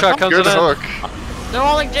 but a hook shot comes good in. hook. They're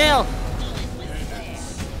all in jail.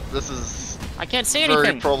 This is I can't see very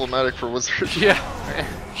anything. problematic for Wizards. Yeah.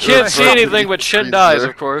 Can't see anything, but Shen dies,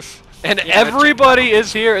 of course. And everybody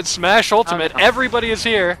is here at Smash Ultimate. Everybody is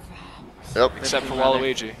here. Yep. Except for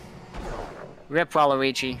Waluigi. Rip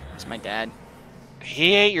Waluigi. It's my dad.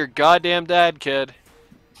 He ain't your goddamn dad, kid.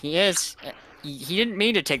 He is. He didn't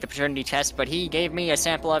mean to take the paternity test, but he gave me a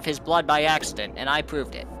sample of his blood by accident, and I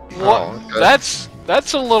proved it. What? Oh, okay.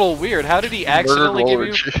 That's a little weird. How did he accidentally give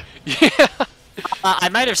you? Waluigi. Yeah. I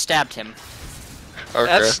might have stabbed him.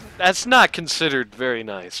 Okay. That's not considered very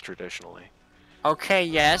nice traditionally. Okay,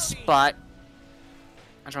 yes, but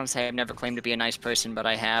I just want to say I've never claimed to be a nice person, but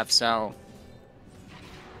I have. So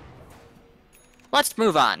let's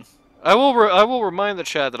move on. I will remind the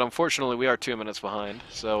chat that unfortunately we are 2 minutes behind.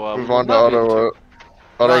 So we Move will on to not be able auto. to.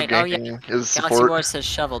 Auto Right, oh, yeah. ganking is Galaxy support. Wars says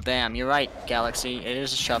shovel. Damn, you're right, Galaxy. It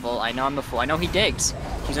is a shovel. I know him before. I know he digs.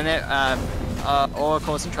 He's in there.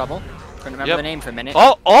 Oracle's in trouble. Couldn't remember the name for a minute.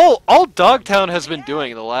 All Dogtown has been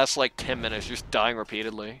doing in the last like 10 minutes, just dying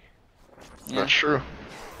repeatedly. Yeah. That's true.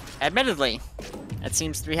 Admittedly, that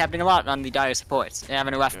seems to be happening a lot on the dire supports. They're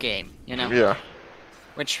having a rough game, you know? Yeah.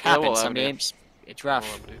 Which Yeah, happens. well, Some I mean, games, it's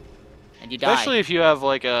rough. And you die. Especially if you have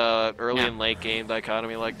like a early Yeah. and late game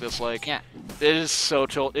dichotomy like this, like Yeah. it is so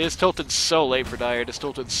it is tilted so late for Dire, it is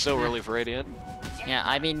tilted so early for Radiant. Yeah,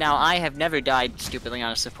 I mean, now, I have never died stupidly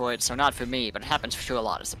on a support, so not for me, but it happens to a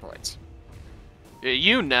lot of supports. Yeah,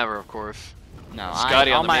 you never, of course. No,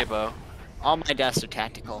 Scotty on the my, Mapo. all my deaths are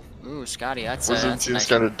tactical. Ooh, Scotty, that's Wizard that's a seems nice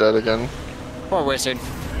kind of dead again. Poor Wizard.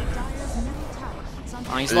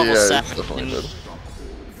 Oh, he's Yeah, level he's 7. definitely dead.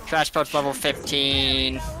 Trash Boat's level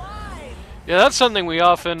 15. Yeah, that's something we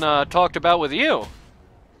often talked about with you.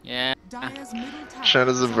 Yeah. Shen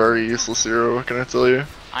is a very useless hero, what can I tell you?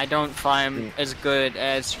 I don't find him as good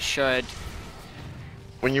as should.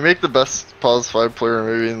 When you make the best pause 5 player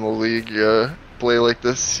maybe in the league play like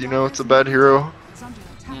this, you know it's a bad hero.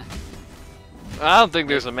 Yeah. I don't think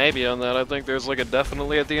there's a maybe on that. I think there's like a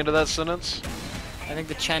definitely at the end of that sentence. I think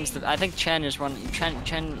I think Chen is one.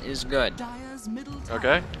 Chen is good.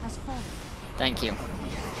 Okay. Thank you.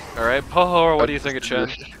 All right, Pohor, what do you think of Chen?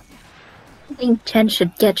 I think Chen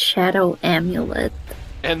should get Shadow Amulet.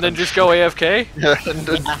 And then just go AFK? Yeah, and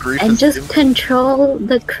then grief And is just game. control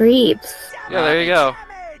the creeps. Yeah, there you go.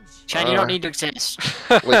 Chen, you don't need to exist.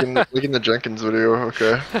 like in the Jenkins video,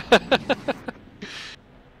 okay.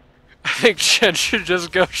 I think Chen should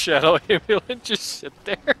just go Shadow Amulet and just sit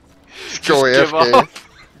there. Just go give AFK. up.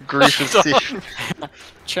 Grief is Stop. team.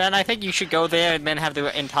 Chen, I think you should go there and then have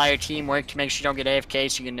the entire team work to make sure you don't get AFK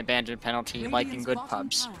so you can abandon penalty like in good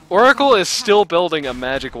pubs. Oracle is still building a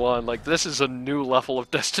magic wand. Like, this is a new level of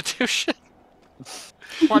destitution.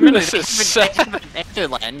 Well, I mean, This they is have sad. an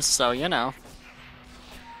Enderlens, so you know.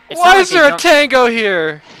 It's Why not like is they there a don't- tango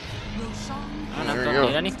here? I don't know, There you don't go.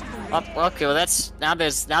 need any. Oh, okay, well that's now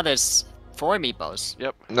there's 4 meepos.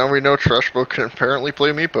 Yep. Now we know Trashbo can apparently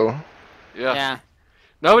play Meepo. Yeah. Yeah.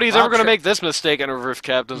 Nobody's Well, ever gonna sure. make this mistake in Reverse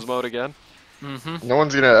Captains Mode again. Mm-hmm. No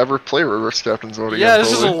one's gonna ever play Reverse Captains Mode again. Yeah,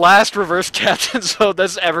 this is the probably. last Reverse Captains Mode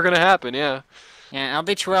that's ever gonna happen, yeah. Yeah,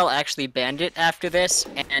 LD2L actually banned it after this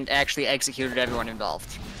and actually executed everyone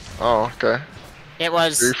involved. Oh, okay. It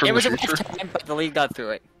was Are you from it was the a rough future? time, but the league got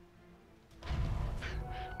through it.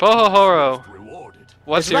 Pohohoro,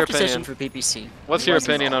 what's It's a your rough decision opinion? for PPC. What's your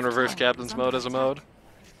opinion on Reverse Captains Mode as a mode?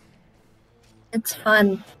 It's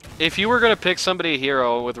fun. If you were gonna pick somebody a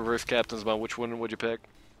hero with Reverse Captains Mode, which one would you pick?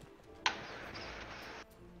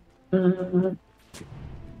 Mm.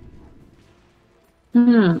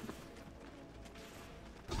 Hmm.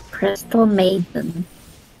 Crystal Maiden.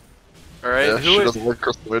 Alright, Yeah, she who doesn't like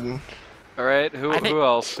Crystal Maiden. Alright, who I think- who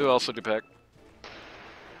else? Who else would you pick?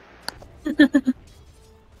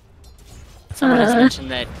 Someone has Uh.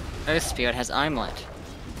 mentioned that Earth Spirit has Armlet.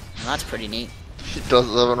 And that's pretty neat. He does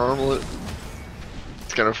have an armlet.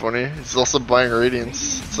 It's kind of funny. He's also buying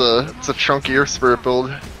Radiance. It's a chunkier spirit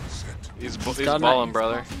build. He's done balling, it.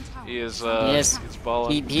 brother. He is, He is. he's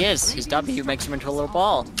balling. He is. His W makes him into a little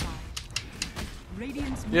ball.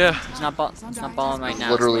 Yeah, He's not balling right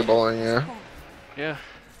now. Literally it's later. balling, yeah. yeah.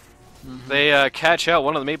 They, catch out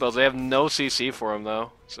one of the meatballs. They have no CC for him,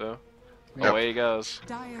 though, so Yep. away he goes.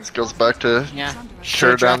 This goes back to Yeah. tear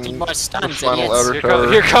Should've down drafted more the stuns, final idiots. outer Here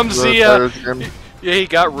tower. here comes of the, Dyer's game. Yeah, he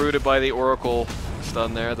got rooted by the Oracle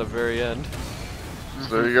stun there at the very end. So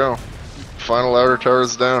there you go. Final outer tower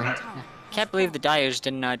is down. Can't believe the Dyers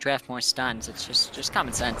didn't draft more stuns. It's just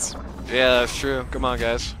common sense. Yeah, that's true. Come on,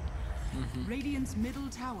 guys. Radiant's middle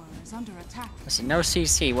tower is under attack. Listen, no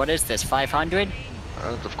CC. What is this? 500?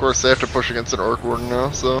 Of course, they have to push against an Orc Warden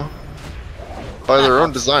now, so... By their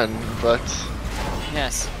own design, in fact.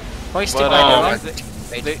 Yes. Hoisted But, by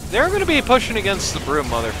their own. They're going to be pushing against the Broom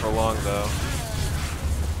Mother for long, though.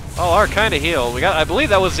 Oh, our kind of healed. I believe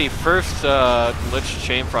that was the first Lich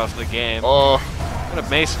Chain Frost of the game. Oh, Gonna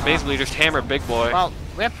basically just hammer Big Boy. Well,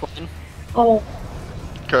 rip one. Oh,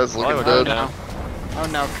 Kai's Oh, looking I dead. would no. Oh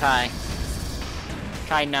no, Kai.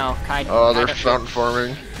 Kai, no. Kai. Oh, I they're don't- fountain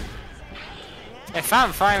farming. They're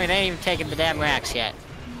fountain farming. They ain't even taken the damn racks yet.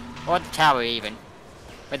 Or the tower, even.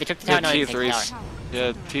 Wait, they took the Yeah, tower? No, they didn't take the T3's. tower.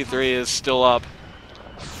 Yeah, T3 is still up.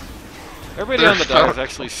 Everybody They're on the dive is fountain-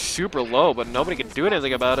 actually super low, but nobody can do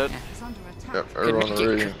anything about it. Yep, Could everyone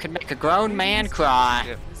already. could make a grown man cry.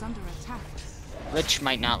 Yep. Is under attack. Lich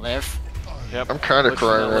might not live. Yep. I'm kind of Which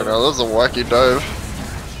crying one right now. That was a wacky dive.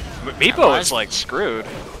 Meepo is like screwed.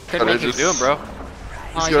 Could But make it What's he just- doing, bro?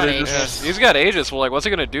 Oh, got got Aegis. Aegis. He's got Aegis. Well, like, what's he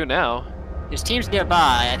gonna do now? His team's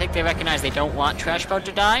nearby. I think they recognize they don't want Trash Boat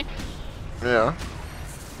to die. Yeah.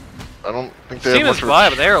 I don't think His they team have is much. by,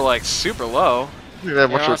 but they're like super low. They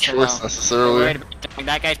have much of a also choice low. They're necessarily. worried about dying.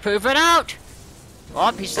 That guy's proven out.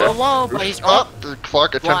 Oh, he's still low, but he's Oh, the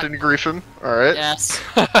clock attempting to grief him. All right. Yes.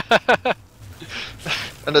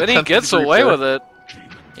 And Then he attempting gets to grief away her. with it.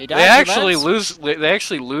 He They dies, actually Vance. lose. They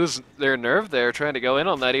actually lose their nerve there, trying to go in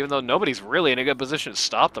on that, even though nobody's really in a good position to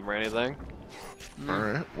stop them or anything. All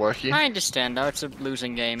right, wacky. I understand though. It's a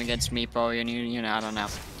losing game against Meepo, and you know, I don't know.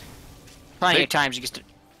 Plenty of times you get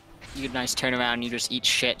a nice turnaround and you just eat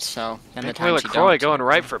shit. So then the Boy, times you LaCroix don't. going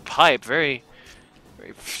right for pipe, very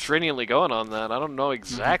stringently going on that. I don't know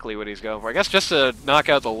exactly what he's going for. I guess just to knock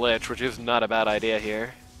out the Lich, which is not a bad idea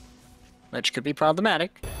here. Which could be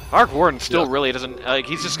problematic. Arc Warden still Yeah. really doesn't like.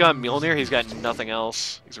 He's just got Mjolnir. He's got nothing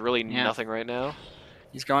else. He's really Yeah. nothing right now.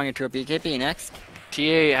 He's going into a BKB next.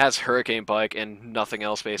 TA has Hurricane Pike and nothing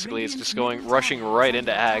else basically. It's just going rushing right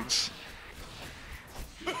into Ags.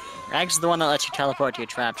 Rags is the one that lets you teleport to your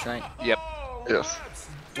traps, right? Yep. Yes.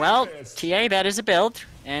 Well, TA, that is a build,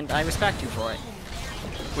 and I respect you for it.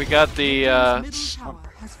 We got the Radiant's middle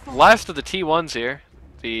tower has fallen. last of the T1s here.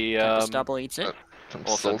 The Tempest double eats it. Some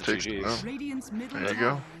Well, soul 72 takes it Gs. now. Radiant's middle There you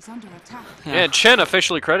tower go. is under attack. yeah, and Chen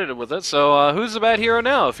officially credited with it. So who's the bad hero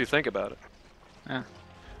now, if you think about it?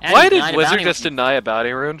 And Why he did denied a Wizard bounty- just deny a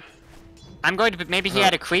bounty rune? I'm going to. Maybe he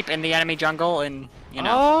had a creep in the enemy jungle, and you know.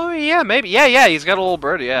 Oh yeah, maybe. Yeah, he's got a little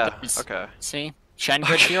bird. Yeah. Yes. Okay. See, Chen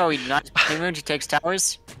good hero. He denies bounty runes. He takes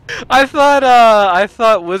towers. I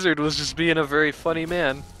thought Wizard was just being a very funny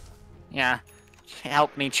man. Yeah.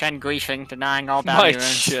 Help me, Chen griefing, denying all My bounty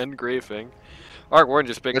runes. Chen griefing. Arc Warden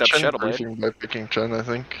just picked Yeah, up Chen Shadowblade. griefing by picking Chen, I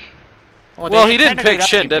think. Well, they he didn't technically pick let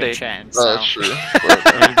Chen, you did pick he? Chen, Oh, so that's true.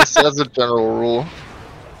 But, I mean, just as a general rule.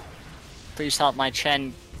 please help my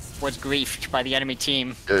Chen was griefed by the enemy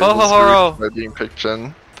team. Yeah, he was Pohohoro. griefed by being picked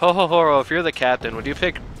Chen. Pohohoro, if you're the captain, would you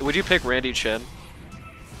pick Randy Chen?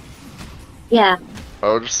 Yeah.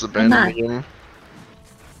 I would just abandon not? the game.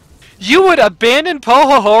 You would abandon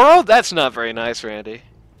Pohohoro? That's not very nice, Randy.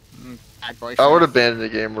 Bad boyfriend. I would abandon the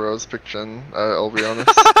game where I was picked Chen. I'll be honest.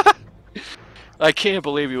 I can't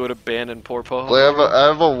believe you would abandon poor Pohohoro. Well, I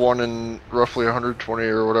have a 1 in roughly 120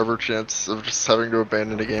 or whatever chance of just having to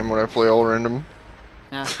abandon a game when I play all random.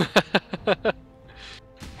 Yeah.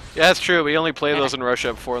 Yeah, that's true. We only play those in Rush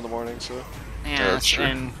at 4 in the morning, so. Yeah, that's true.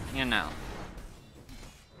 and you know.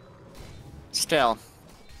 Still,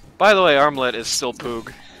 By the way, Armlet is still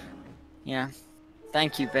Poog. yeah.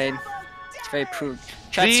 Thank you, babe. It's very proved.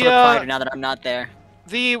 Try to The, sort of quieter now that I'm not there.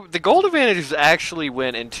 The gold advantages actually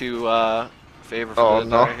went into favor for Oh, the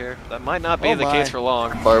no. Dire here. That might not be Oh the my. case for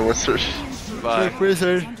long. By Wizard. But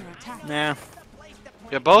Wizard. Under attack. Yeah.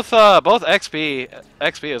 yeah, both XP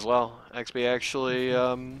as well. XP actually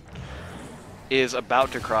is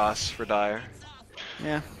about to cross for Dire.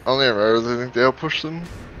 Yeah. Only Rares, I think they'll push them.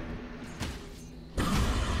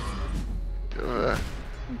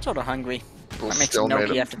 I'm sort of hungry. We'll I make some stalemate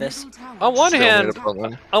gnocchi them. after this. Middle tower On one Stalemate hand, up on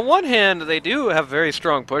them. on one hand, they do have very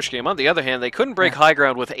strong push game. On the other hand, they couldn't break high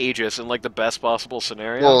ground with Aegis in like the best possible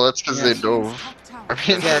scenario. Well, that's because Yeah. they dove. top tower I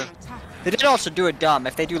mean, is Yeah. under attack. They did also do a dumb.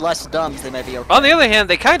 If they do less dumbs, they may be okay. On the other hand,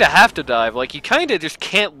 they kind of have to dive. Like, you kind of just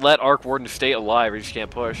can't let Arc Warden stay alive, or you just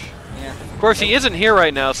can't push. Yeah. Of course, he isn't here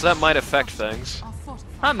right now, so that might affect things. Are fortified.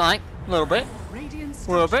 I might. A little bit. Radiant's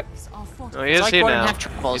A little bit. structures are Oh, fortified. he is like here Warden now. have He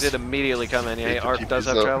travels. did immediately come in. Yeah, Yeah, Arc keep does these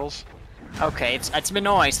have up. travels. Okay, it's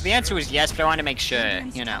Manoy, so the answer was yes, but I want to make sure,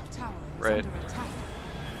 Radiant's you know. top tower is Right. under attack.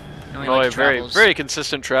 Manoy Oh, likes very, travels. very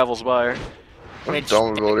consistent travels buyer. Which-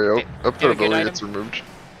 Dome ability. Up did that a good ability item? gets removed.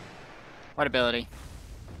 What ability?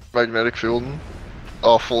 Magnetic field.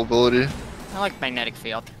 Awful ability. I like magnetic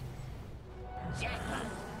field.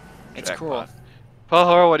 It's Jackpot. cool.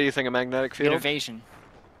 Pohor, what do you think of magnetic field? Innovation.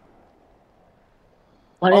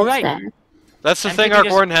 What All is right. that? That's the And thing maybe Arc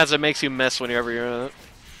just- Warden has that makes you miss whenever you're in it.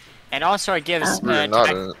 And also it gives Oh. We're not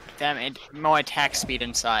in it. them more attack speed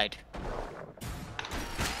inside.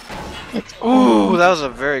 It's Ooh, that was a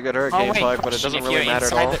very good Hurricane Oh wait, Pike, but it question, doesn't if really you're matter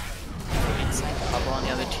at inside all. Inside the bubble on the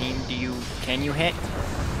other team, can you hit?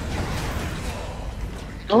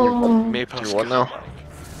 Oh. Maybe Do you want now?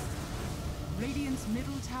 Radiant's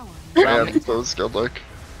middle tower Yeah, Well, that was godlike.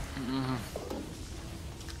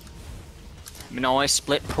 Manoy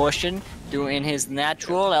split pushing, doing his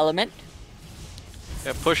natural element.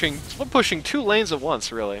 Yeah, pushing 2 lanes at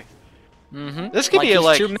once, really. Mm-hmm. This could be he's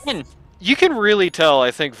like- 2 men. You can really tell,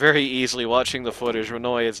 I think, very easily watching the footage.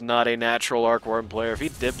 Manoy is not a natural Arc Worm player. If he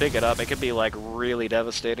did pick it up, it could be like really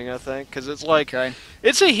devastating, I think, because it's like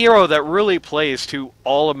it's a hero that really plays to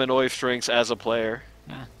all of Manoy's strengths as a player.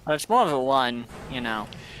 Yeah. But it's more of a one, you know.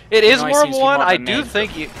 It is Manoy more of seems a to be one. more of a I do main.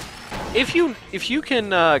 think if you can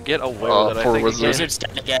get away with it, I think Wizard. Wizard's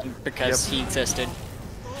dead again because he existed.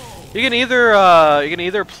 you can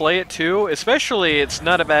either play it too. Especially, it's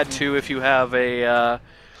not a bad two if you have a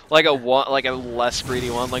like a less greedy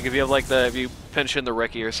one. Like if you have if you pinch in the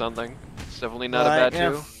Ricky or something. It's definitely not a bad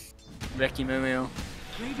two. Ricky Moo.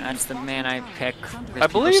 That's the man I pick. I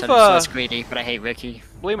believe he's less greedy, but I hate Ricky.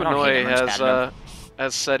 I believe Manoy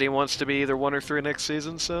has said he wants to be either 1 or 3 next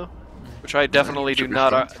season. So, which I definitely do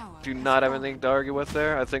not have anything to argue with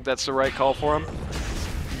there. I think that's the right call for him.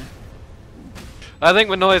 I think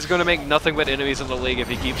Manoy is going to make nothing but enemies in the league if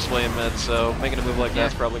he keeps playing mid, so making a move like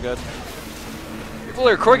that's probably good. People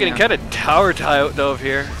are getting kind of tower dove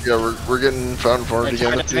here. Yeah, we're getting found for it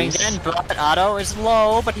again, it seems. But Otto is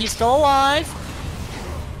low, but he's still alive.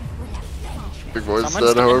 Big boy's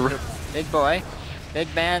dead, however. Big boy. Big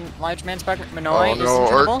man, large man, Spark Manoy Oh, is no, in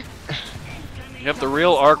trouble. You have the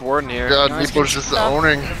real Arc Warden here. God, Nice, Meeple's good just stuff.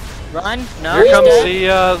 owning. Run. No, Here he's comes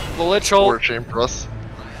dead. the Lich Ult. Or chain press.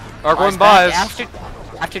 Arc Warden Back buys.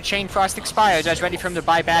 After Chain Frost expires, I was ready for him to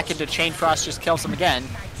buy back into Chain Frost, just kills him again.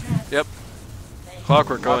 Yep.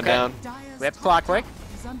 Clockwork going down. Whip Clockwork.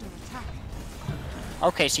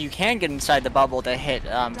 Okay, so you can get inside the bubble to hit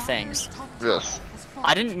things. Yes.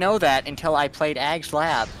 I didn't know that until I played Ag's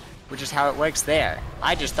Lab, which is how it works there.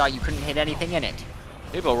 I just thought you couldn't hit anything in it.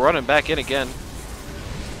 Meeple running back in again.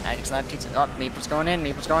 Ag's Lab takes it up. Meeple's going in.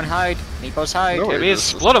 Meeple's going hard. Meeple's hard. No, Maybe he's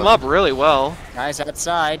split him up really well. Guys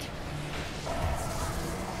outside.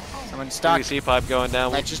 Someone's stuck. PVC pipe going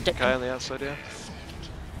down. Let's just Kai on the outside, yeah.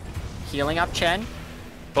 Healing up Chen.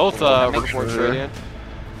 Both Reforged sure. Radiant.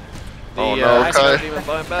 Oh no, guys Kai. Demon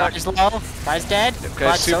buying back. Guy's low. Guy's dead. Okay,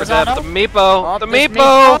 But super so's dead. Otto. The Meepo! The there's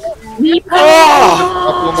Meepo! Meepo!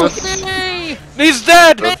 Oh! Optimus. Yay! He's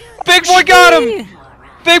dead! Big boy got him!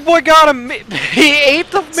 Big boy got him! He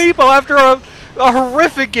ate the Meepo after a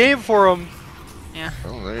horrific game for him. Yeah.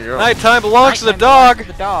 Oh, there you go. Nighttime belongs to the Nighttime belongs dog.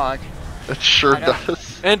 to the dog. It sure I know.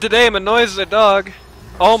 does. And today Manoy's the dog.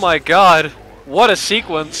 Oh my god. What a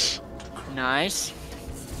sequence. Nice.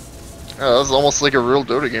 Yeah, that was almost like a real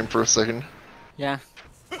Dota game for a second. Yeah.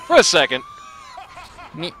 For a second.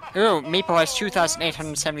 Meepo has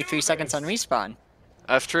 2,873 seconds on respawn.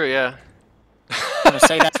 That's true, yeah. Gonna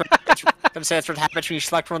say that's what happens when you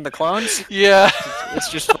select one of the clones. Yeah.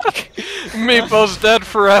 It's just like Meepo's dead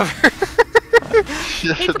forever.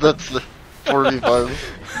 Yeah, that's the 4v5.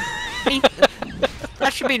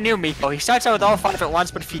 that should be new Meepo. He starts out with all 5 at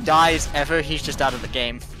once, but if he dies ever, he's just out of the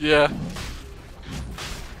game. Yeah.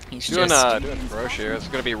 He's Doing just Roche here. It's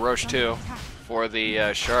gonna be Roche 2 for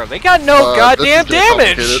the Sharp. They got no goddamn this is gonna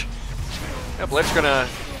damage! complicate Yeah, Blitz gonna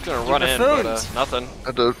run in, but nothing. I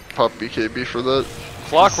had to pop BKB for that.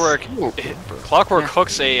 Clockwork Oh,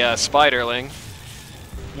 hooks a Spiderling.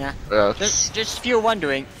 yeah. yeah, Just if you're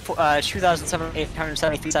wondering,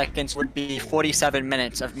 2,873 seconds would be 47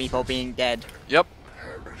 minutes of Meepo being dead. Yep.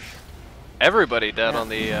 Everybody dead on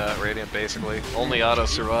the Radiant, basically. Only Otto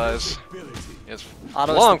survives. It's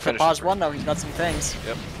Otto's long the finish. pause one though. He's got some things.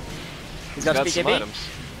 Yep. He's got, some BKB. items.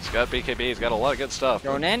 He's got BKB. He's got a lot of good stuff.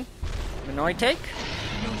 Going in. Manoy take.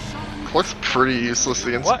 looks pretty useless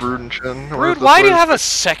against What? Brood and Chen. Brood, why do you have a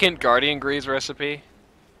second Guardian Grease recipe?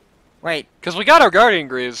 Wait. Because we got our Guardian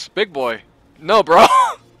Grease. Big boy. No, bro.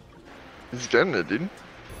 He's getting it, dude.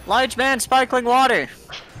 Large man, sparkling water.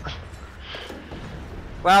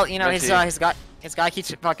 Well, you know his guy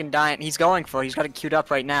keeps fucking dying. He's going for it. He's got it queued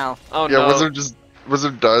up right now. Oh Yeah, no.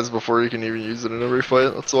 Wizard dies before you can even use it in every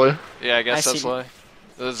fight. That's why. Yeah, I guess I that's see. why.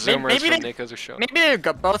 The zoomers maybe from they- Nico's are showing. Maybe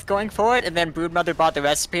they're both going for it, and then Broodmother bought the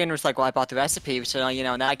recipe and was like, "Well, I bought the recipe, so you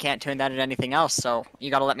know now I can't turn that into anything else. So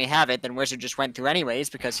you gotta let me have it." Then Wizard just went through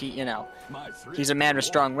anyways because he's a man with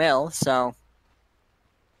strong will. So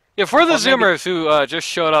Yeah, for the Or maybe- zoomers who just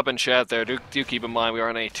showed up in chat there, do keep in mind we are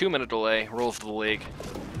on a 2-minute delay. Rules of the league.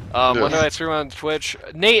 When I stream on Twitch,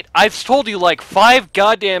 Nate, I've told you like 5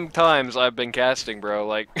 goddamn times I've been casting, bro.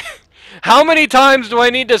 Like, how many times do I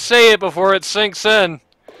need to say it before it sinks in?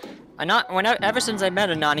 ever since I met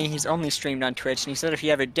Anani, he's only streamed on Twitch, and he said if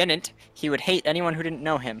he ever didn't, he would hate anyone who didn't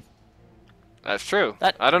know him. That's true.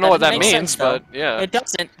 That- I don't know what that that makes means, sense, though. but yeah. It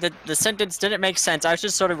doesn't. The sentence didn't make sense. I was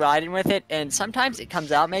just sort of riding with it, and sometimes it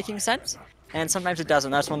comes out making sense, and sometimes it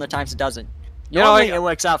doesn't. That's one of the times it doesn't. You know, Normally it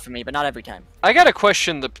works out for me, but not every time. I gotta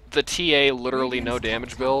question the TA literally no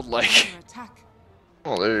damage build. Like,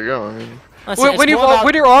 Well, there you go. I mean, When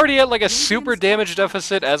you're already at like a super damage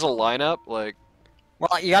deficit as a lineup, like.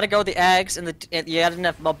 Well, you gotta go with the Ags, and you got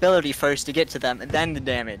enough mobility first to get to them, and then the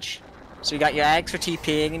damage. So you got your Ags for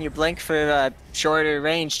TPing, and your Blink for shorter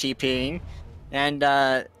range TPing, and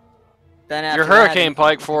then after your Hurricane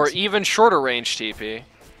Pike for even shorter range TP.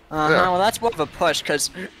 Well that's more of a push, because,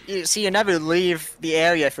 you never leave the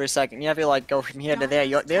area for a second, you never, like, go from here to there.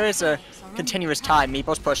 There is a continuous time.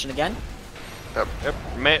 Meeple's pushing again.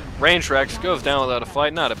 Yep. Range Rex goes down without a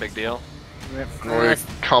fight, not a big deal. Manoy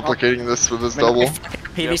complicating this with his double.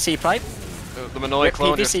 PVC pipe. The Manoy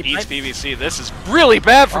clone just PVC eats pipe. PVC. This is really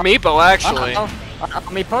bad for Meepo, actually.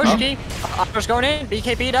 Meeposhki. Otto's going in.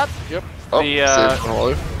 BK beat up. Yep. Oh,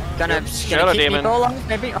 The Gonna Shadow keep Demon. Meepo alive,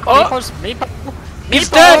 maybe. Oh! He's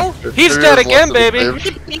Meepo! dead! He's There dead is again, lots of baby!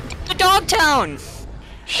 damage. The Dogtown!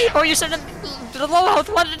 Oh, you said the low health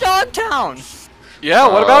one to Dogtown! Yeah,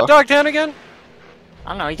 what about Dogtown again? I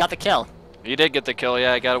don't know, he got the kill. He did get the kill,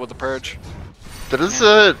 yeah, I got it with the Purge. Did his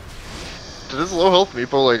low health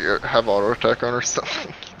Meepo like have auto attack on or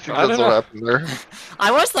something? I think I that's don't what know. happened there.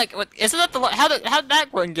 I was like, isn't that the how did that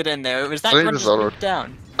one get in there? Was that I think one it's just auto- moved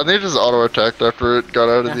down? I think it just auto attacked after it got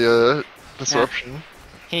out of the disruption.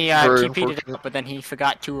 He Very TP'd it unfortunate. up, but then he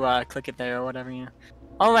forgot to click it there or whatever. Yeah.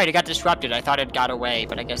 Oh right, it got disrupted. I thought it got away,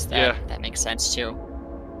 but I guess that makes sense too.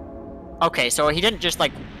 Okay, so he didn't just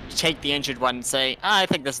like take the injured one and say, I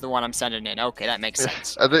think this is the one I'm sending in. Okay, that makes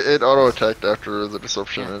sense. I think it auto attacked after the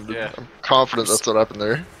disruption ended. Yeah. I'm confident that's what happened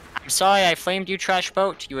there. I'm sorry I flamed you, trash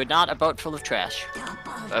boat. You are not a boat full of trash.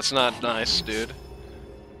 That's not nice, dude.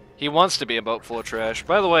 He wants to be a boat full of trash.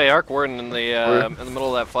 By the way, Arc Warden in the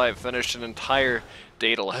middle of that fight finished an entire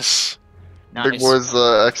Daedalus. Big Nice. Boy's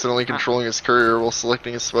accidentally controlling his courier while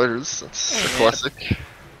selecting his spiders. That's a classic.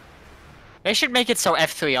 They should make it so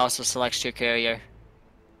F3 also selects your courier.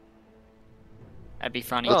 That'd be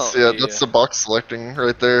funny. That's, Oh, that's the box selecting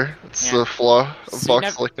right there. It's the flaw of See,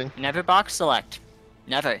 box selecting. Never box select.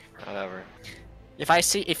 Never. Whatever. If I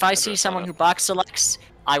see someone who box selects,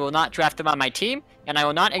 I will not draft them on my team, and I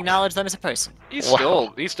will not acknowledge them as a person. He's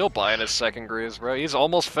Wow. still buying his second Greaves, bro. He's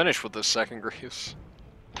almost finished with his second Greaves.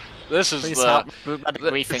 This is Please help with the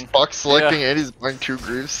briefing. He's box selecting and he's buying 2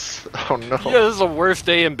 griefs. Oh no. Yeah, this is the worst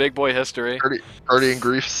day in Big Boy history. Guardian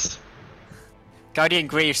griefs. Guardian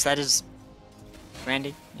Griefs, that is...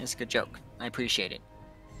 Randy, that's a good joke. I appreciate it.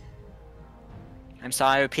 I'm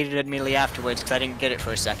sorry I repeated it immediately afterwards because I didn't get it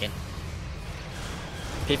for a second.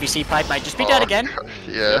 PVC pipe might just be dead again. God,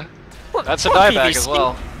 yeah. That's a Poor dieback PVC. as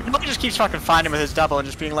well. He just keeps fucking finding him with his double and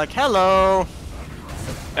just being like, hello!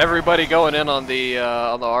 Everybody going in on the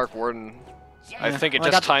Arc Warden. I think it well,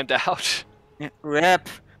 I just got- timed out. Rip.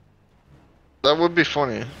 That would be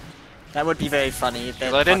funny. That would be very funny. If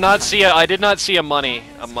that I did not see a money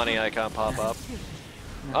icon pop up.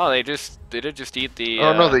 Oh, they did just eat the.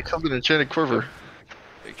 Oh no, they killed an enchanted quiver.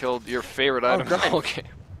 They killed your favorite item in the good. whole game.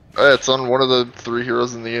 It's on one of the 3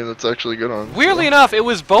 heroes in the game that's actually good on. Weirdly enough, it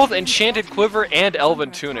was both Enchanted Quiver and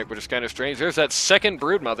Elven Tunic, which is kind of strange. There's that second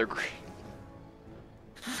Broodmother Green.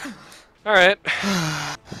 Alright.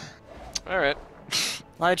 Alright.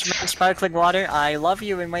 Large man, sparkling water, I love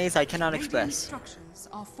you in ways I cannot express. Structures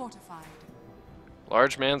are fortified.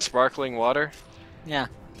 Large man, sparkling water? Yeah.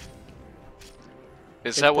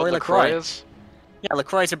 Is Big that what boy LaCroix LaCroix. is? Yeah,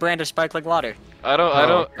 LaCroix's a brand of sparkling water.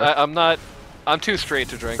 I'm too straight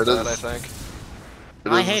to drink It that, I is. think.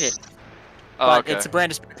 I hate it. Oh, But okay. it's a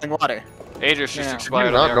brand of sparkling water. Aegis just Yeah. Did you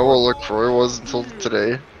expired. not on know the what LaCroix was until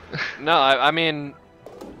today? No, I mean...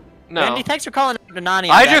 No. Randy, thanks for calling it Nani.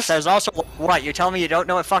 I just- There's also what? You're telling me you don't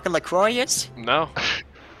know what fucking LaCroix is? No.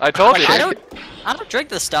 I told you. I don't drink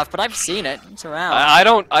this stuff, but I've seen it. It's around. I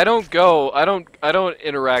don't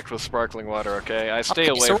interact with sparkling water, okay? I stay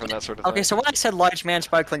Okay, away so from that sort of thing. Okay, so when I said large man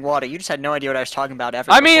sparkling water, you just had no idea what I was talking about ever.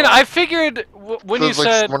 I mean, before. I figured when you There's like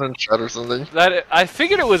said someone in chat or something. that, I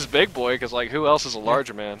figured it was Big Boy, because, like, who else is a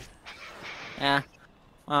larger man? Yeah.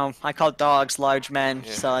 Well, I call dogs large men,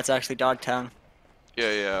 Yeah. so that's actually Dogtown.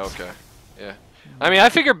 Yeah, okay. Yeah. I mean, I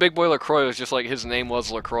figured Big Boy LaCroix was just like his name was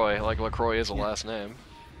LaCroix, like LaCroix is a last name.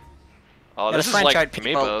 Oh, Yeah, this the is French like aren't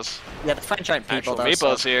people. Meepos. Yeah, the French aren't people, Actual though.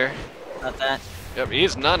 Meepos So here. about that. Yep,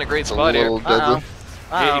 he's not in a great It's a spot here. little deadly.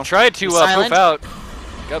 He tried to He's poof silent. out.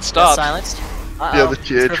 Got stopped. Silenced. Yeah, the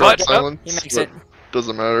TA But- tried Yep, silence. He makes but it.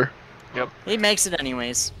 Doesn't matter. He makes it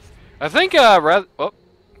anyways. I think, oh,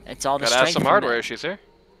 It's all the gotta have strength. some from hardware the- issues here.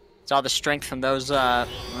 It's all the strength from those.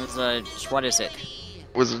 What is it?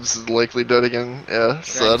 Wizards is likely dead again. Yeah,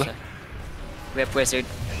 sad. Rip Wizard.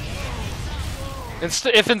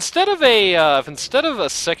 If instead of a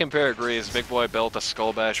second pair of greaves, Big Boy built a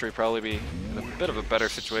Skull Basher, he'd probably be in a bit of a better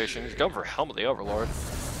situation. He's going for Helmet of the Overlord.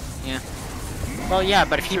 Yeah. Well, yeah,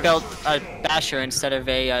 but if he built a Basher instead of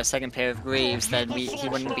a second pair of Greaves, then he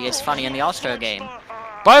wouldn't be as funny in the All-Star game.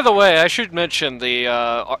 By the way, I should mention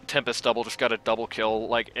the Tempest double just got a double kill,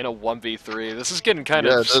 like in a 1v3. This is getting kind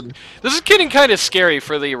of this is getting kind of scary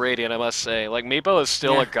for the Radiant, I must say. Like Meepo is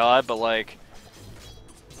still a god, but like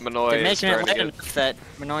Manoy They're is making it starting late to enough that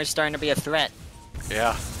Manoy's starting to be a threat.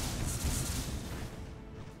 Yeah.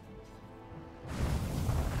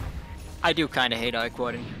 I do kind of hate Arc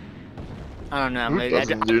Warden. I don't know. Who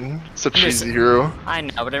doesn't, dude? Such a I'm cheesy hero. I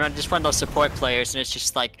know, but I'm just one of those support players, and it's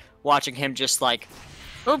just like watching him just like,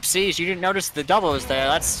 oopsies, you didn't notice the double was there.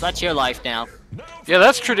 That's your life now. Yeah,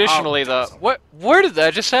 that's traditionally the Where did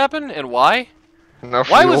that just happen, and why? Now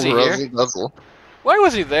Why was he here? Dazzle. Why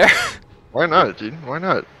was he there? Why not, dude? Why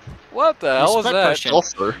not? What the hell was that? Pushing.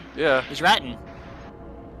 Also, Yeah. He's ratting.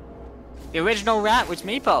 The original rat was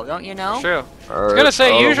Meepo, don't you know? True. I was gonna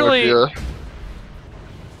say usually. Look,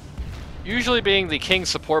 Usually being the king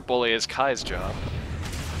support bully is Kai's job.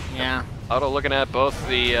 Yeah. Auto looking at both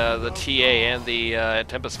the TA and the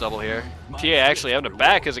Tempest double here. TA actually having to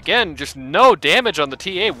back because again, just no damage on the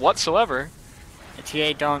TA whatsoever. The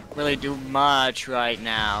TA don't really do much right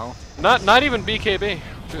now. Not even BKB.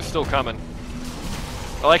 They're still coming.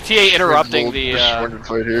 I like TA interrupting the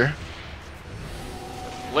fight here.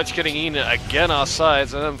 Lich getting eaten again off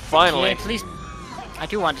sides, and then finally. TA, please. I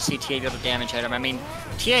do want to see TA be able to damage hit him. I mean,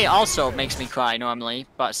 TA also makes me cry normally,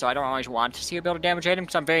 but so I don't always want to see her be able to damage hit him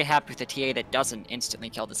because I'm very happy with the TA that doesn't instantly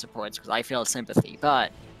kill the supports because I feel sympathy.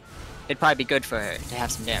 But it'd probably be good for her to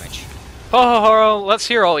have some damage. Ho, let's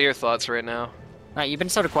hear all your thoughts right now. Right, you've been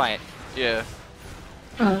sort of quiet. Yeah.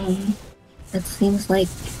 It seems like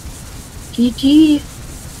GG.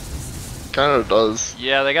 Kinda does.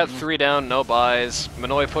 Yeah, they got 3 down, no buys.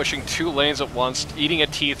 Manoy pushing 2 lanes at once, eating a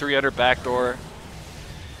T3 under backdoor.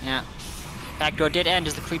 Yeah. Backdoor did end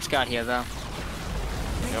as the creeps got here, though.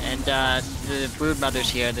 Yep. And the broodmothers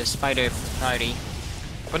here, the spider party.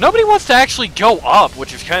 But nobody wants to actually go up,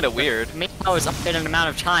 which is kind of weird. Meepo is up in an amount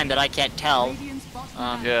of time that I can't tell.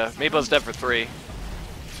 Yeah, Meepo's dead for 3.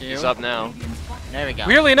 He's up now. There we go.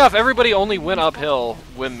 Weirdly enough, everybody only went uphill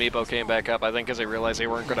when Meepo came back up, I think because they realized they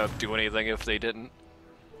weren't going to do anything if they didn't.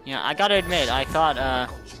 Yeah, I gotta admit, I thought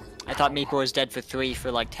Meepo was dead for 3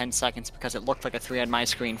 for like 10 seconds because it looked like a 3 on my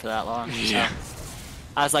screen for that long. Yeah. So.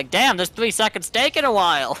 I was like, damn, this 3 seconds taking a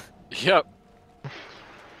while! Yep.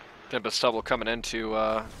 Tempest double coming into,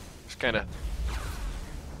 just kind of...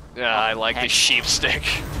 Yeah, I like the sheep stick.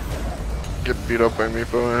 Get beat up by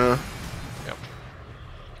Meepo, yeah. Yep.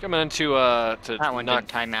 Coming into, that one didn't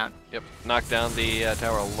time out. Yep, knock down the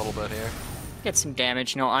tower a little bit here. Get some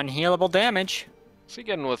damage, no unhealable damage. What's he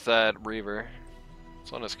getting with that Reaver?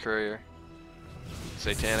 It's on his courier.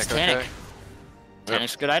 Satanic, Satanic. okay.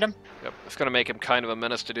 Satanic's a good item. Yep, it's gonna make him kind of a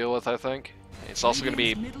menace to deal with, I think. It's also gonna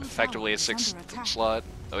be effectively a 6th slot,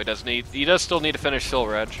 though he does still need to finish Sil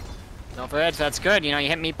Reg. No, for Edge, that's good. You know, you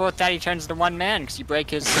hit Meepo with that, he turns to 1 man because you break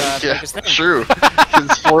his, break Yeah, his thing. true.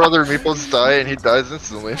 His 4 other Meepos die and he dies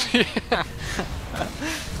instantly.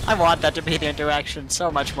 I want that to be the interaction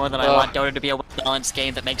so much more than I want Dota to be a well-balanced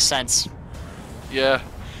game that makes sense. Yeah.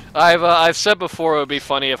 I've said before it would be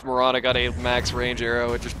funny if Murata got a max range arrow,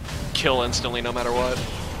 it would just kill instantly no matter what.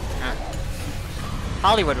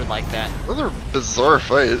 Hollywood would like that. Another bizarre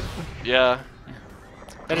fight. Yeah.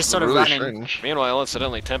 They're just sort of Really running. strange. Meanwhile,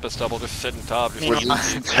 incidentally, Tempest double just sitting top. Just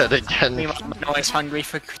Wizard's dead again. Manoy's hungry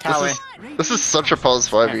for tower. This is such a pause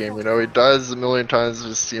 5 game, you know? He dies a million times,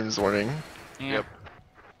 his team's winning. Yeah. Yep.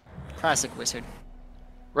 Classic wizard.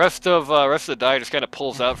 Rest of the die just kind of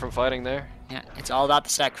pulls out from fighting there. Yeah, it's all about the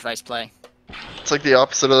sacrifice play. It's like the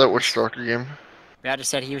opposite of that Witchstalker game. Rada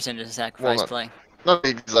said he was into the sacrifice play. Not the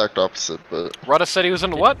exact opposite, but... Rada said he was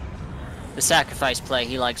into what? The sacrifice play,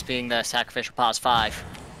 he likes being the sacrificial pause 5.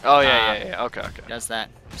 Oh yeah, okay. He does that.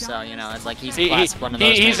 So, you know, it's like he's one of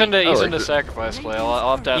those. He's maybe. into like sacrifice play.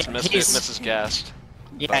 I'll have to ask Yeah, Mrs. Gast.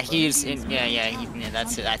 Yeah, he's in,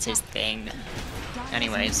 that's his thing.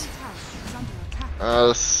 Anyways.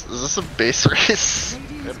 Is this a base race?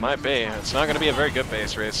 It might be. It's not going to be a very good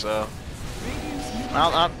base race, so...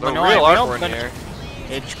 Well, The real awkward here.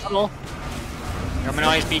 In trouble.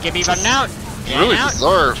 Manoy's BKB running out. Really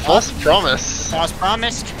bizarre. False promise. False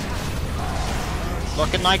promised.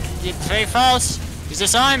 Looking like it's very false. He's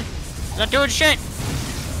disarmed. He's not doing shit.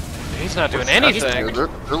 He's not doing What's anything. happening?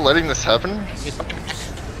 They're letting this happen?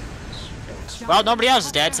 Well, nobody else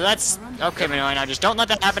is dead, so that's okay, Manoy. Now just don't let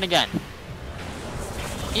that happen again.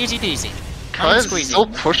 Easy peasy. Kai's Squeezy. still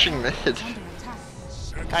pushing mid.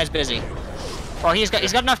 Kai's busy. Well, he's got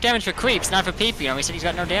enough damage for creeps, not for PP. You know, he said he's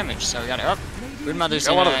got no damage, so we got it up. Broodmother's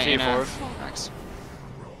Got in one of a, the in a... T4s. Nice.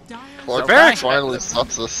 Clark Barracks finally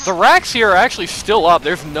stops us. The racks here are actually still up.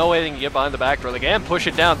 There's no way they can get behind the back door. They can push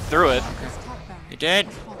it down through it. He did.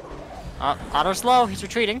 Otto's low. He's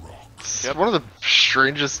retreating. It's one of the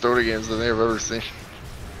strangest Dota games that I've ever seen.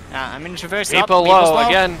 I mean, it's reverse. Meepo low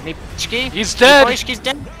again. He's dead. He's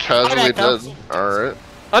dead. Casually dead. Alright.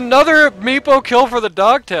 Another Meepo kill for the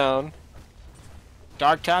Dogtown.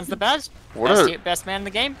 Dogtown's the best. Best man in the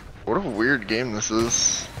game. What a weird game this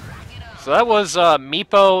is. So that was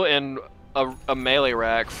Meepo and a melee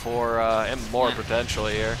rack for, and more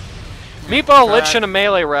potentially here. Meepo lich in a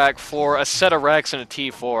melee rack for a set of racks and a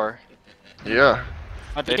T4. Yeah.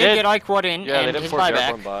 But they did get Ikewood in and his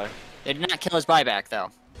buyback. By. They did not kill his buyback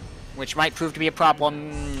though, which might prove to be a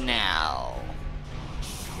problem now.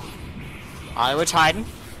 Hollywood's hiding.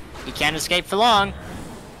 He can't escape for long.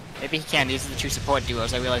 Maybe he can. These are the two support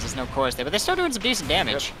duos. I realize there's no cores there, but they're still doing some decent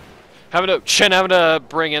damage. Chen having to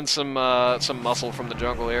bring in some muscle from the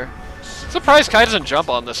jungle here. Surprised Kai doesn't jump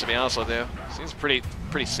on this, to be honest with you. Seems pretty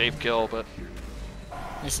safe kill, but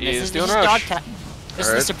this he's is doing rush. This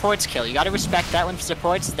is the support's kill. You gotta respect that one for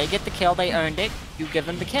supports. They get the kill, they earned it. You give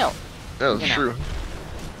them the kill. Yeah, that's true.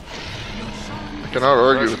 I cannot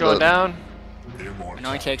argue with going that. down.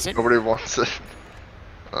 Manoy takes it. Nobody wants it.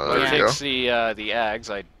 He takes the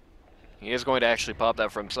Ags. He is going to actually pop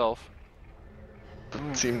that for himself.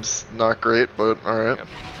 Seems not great, but alright. Yep.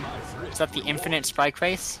 Is that the infinite spike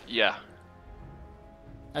race? Yeah.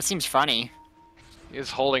 That seems funny. He's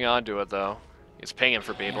holding on to it though. He's pinging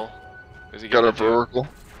for people. Is he Got a Oracle.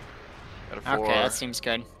 Okay, that seems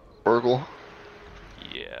good. Oracle.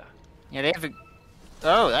 Yeah. Yeah, they have a...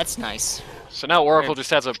 Oh, that's nice. So now Oracle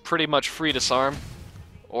just has a pretty much free disarm.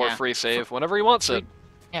 Or free save, whenever he wants it.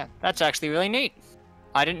 Yeah, that's actually really neat.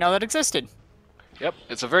 I didn't know that existed. Yep,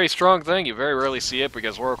 it's a very strong thing. You very rarely see it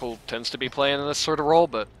because Oracle tends to be playing in this sort of role,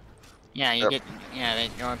 but... Yeah, you get... Yeah,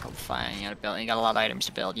 the Oracle fine. You got a lot of items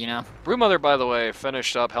to build, you know? Brewmother, by the way,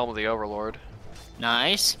 finished up Helm of the Overlord.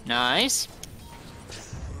 Nice, nice.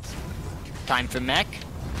 Time for mech.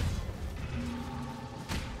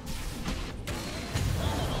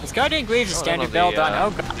 This Guardian Greaves is standard build on...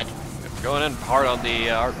 Oh god. Going in hard on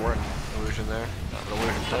the Arc Warden illusion there. Not an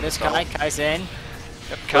illusion, so this Kai's in.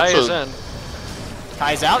 Yep, Kai is in.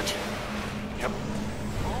 Kai's out. Yep.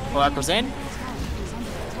 Oracle's in.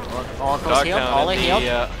 Oracle's healed. All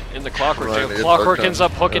healed. In the Clockwork. Clockwork ends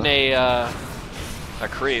up hooking a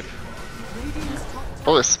creep.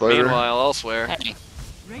 Probably a spider. Meanwhile, elsewhere. Hey.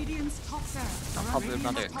 Probably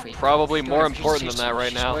another creep. Probably more important than that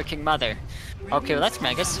right now. Working mother. Okay, well that's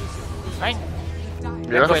Megas. Right?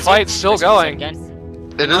 Yeah. The fight's still going.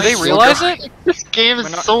 Do they realize it? This game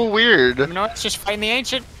is so weird. Manoy's just fighting the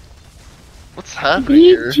ancient. What's happening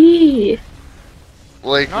here? GG.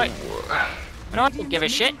 Like, Manoy don't give a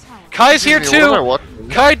shit. Kai's here too.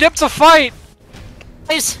 Kai dipped a fight.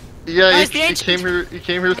 Guys. Yeah, he came here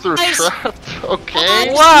through a trap.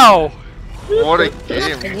 Okay. Wow. What a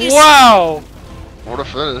game. Wow. What a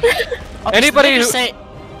finish. Anybody who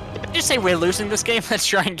just say we're losing this game, let's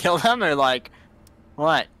try and kill them, or like,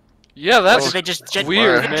 what? Yeah, that's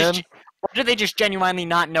weird, man. Or do they just genuinely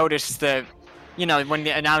not notice the, you know, when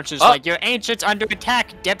the announcer's like, your ancient's under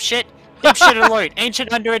attack, dipshit. Dipshit alert,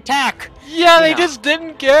 ancient under attack. Yeah, they just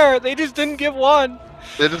didn't care. They just didn't give one.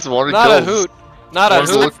 They just wanted not kills. A hoot. Not a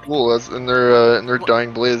hoot. Look cool as in their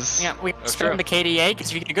dying blaze. Yeah, we spend the KDA, because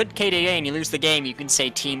if you get a good KDA and you lose the game, you can say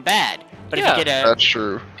team bad. But if you get a that's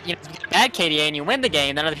true. You know, if you get a bad KDA and you win the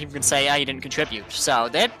game, then other people can say, you didn't contribute. So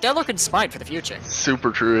they're looking smart for the future.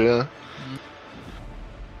 Super true, yeah.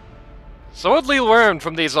 So what did we learn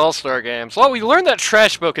from these All-Star games? Well, we learned that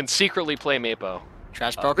Trashbo can secretly play Meepo.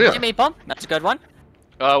 Trashbo can play Meepo. That's a good one.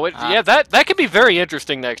 Yeah, that could be very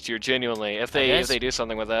interesting next year, genuinely, if they do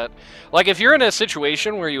something with that. Like, if you're in a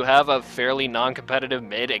situation where you have a fairly non-competitive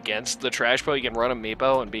mid against the Trashbo, you can run a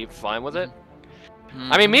Meepo and be fine with it.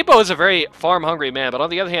 I mean, Meepo is a very farm-hungry man, but on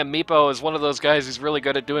the other hand, Meepo is one of those guys who's really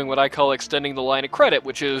good at doing what I call extending the line of credit,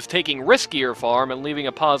 which is taking riskier farm and leaving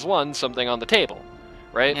a pause 1 something on the table,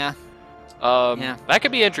 right? Yeah. That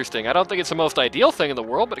could be interesting. I don't think it's the most ideal thing in the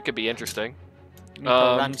world, but it could be interesting.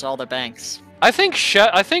 Meepo runs all the banks. I think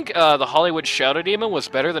the Hollywood Shadow Demon was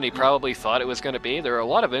better than he probably thought it was going to be. There are a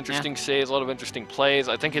lot of interesting saves, a lot of interesting plays.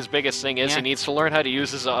 I think his biggest thing is he needs to learn how to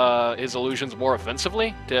use his illusions more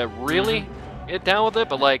offensively to really get down with it.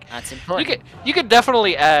 But like, that's important. You could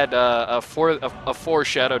definitely add a 4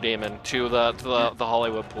 Shadow Demon to the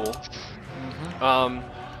Hollywood pool.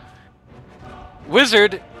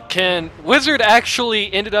 Wizard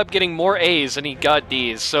actually ended up getting more A's than he got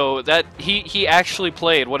D's, so that he actually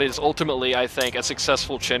played what is ultimately, I think, a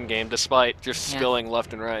successful Chen game, despite just spilling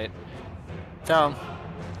left and right. So,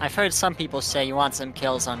 I've heard some people say you want some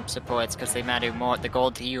kills on supports because they matter more. The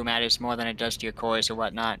gold to you matters more than it does to your cores or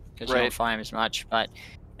whatnot because you Right. don't farm as much. But,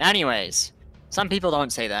 anyways, some people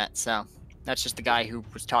don't say that. So that's just the guy who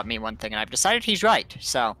was taught me one thing, and I've decided he's right.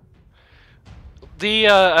 So.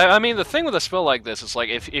 I mean, the thing with a spell like this is like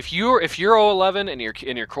if you're 011 and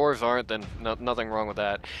your cores aren't, then nothing wrong with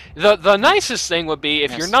that. The nicest thing would be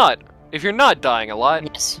if Yes. you're not dying a lot.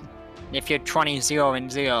 Yes. If you're 20-0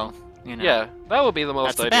 and 0, you know. Yeah, that would be the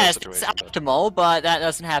most That's the ideal best. situation. It's optimal, but that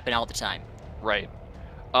doesn't happen all the time. Right.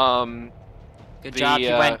 Good job. You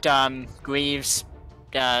went Greaves,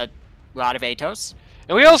 Rada Vatos.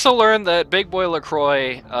 And we also learned that Big Boy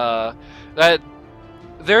LaCroix, that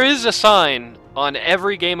there is a sign on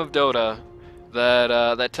every game of Dota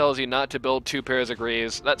that tells you not to build 2 pairs of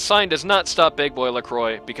Greaves. That sign does not stop Big Boy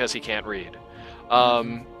LaCroix because he can't read.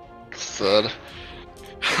 Sad.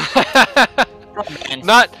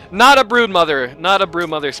 Not a broodmother, not a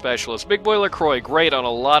broodmother specialist. Big Boy LaCroix, great on a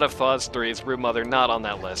lot of Thoughts 3s. Broodmother not on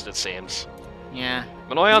that list, it seems. Yeah.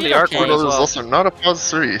 Manoy on the Did Arc okay. Ward Well, as there's well. also not a pause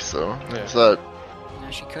 3, so Yeah. there's that. Yeah,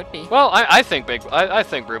 she could be. Well, I think I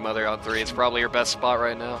think Broodmother on 3 is probably her best spot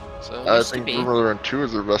right now. So I used to think be. Broodmother on 2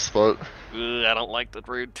 is their best spot. I don't like the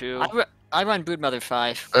Brood 2. I run Broodmother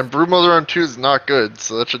 5. And Broodmother on 2 is not good,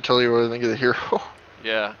 so that should tell you what I think of the hero.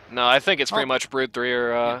 Yeah, no, I think it's pretty Well- much Brood 3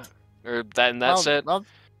 or that, and that's it. Well,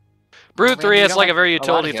 Brood well, 3 you is don't like a like very a lot of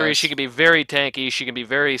utility 3. heroes. She can be very tanky, she can be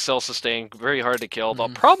very self-sustained, very hard to kill. The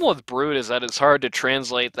Mhm. problem with Brood is that it's hard to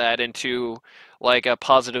translate that into like a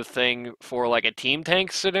positive thing for like a team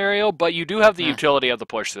tank scenario, but you do have the Yeah. utility of the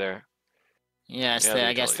push there. yes, Yeah, there, the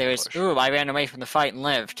I guess utility there's. push. Ooh, I ran away from the fight and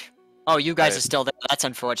lived. Oh, you guys Right. are still there. That's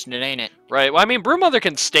unfortunate, ain't it? Right. Well, I mean, Broodmother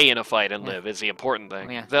can stay in a fight and Yeah. live is the important thing.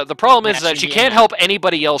 Yeah. The problem Yeah, is that she'd she be in can't that. help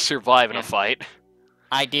anybody else survive in Yeah. a fight.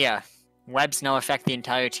 Idea. Webs now affect the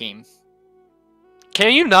entire team.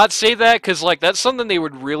 Can you not say that? Because like that's something they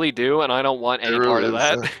would really do, and I don't want It any really part of is,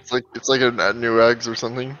 that. It's like a new eggs or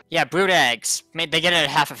something. Yeah, brood eggs. They get it at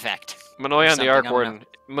half effect. Manoy on the something, Arc I don't Warden.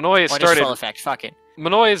 Manoy Or just started. full effect. Fuck it.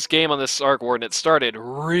 Manoy's game on this Arc Warden, it started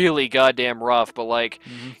really goddamn rough, but like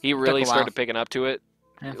Mhm. he really a while. started picking up to it,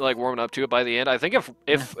 Yeah. like warming up to it by the end. I think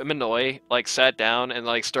if Manoy like sat down and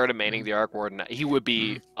like started maining Mhm. the Arc Warden, he would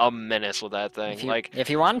be a menace with that thing. If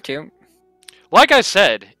you wanted to. Like I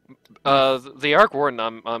said, the Arc Warden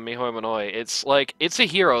on Mihoy Manoy, it's a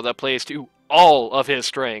hero that plays to all of his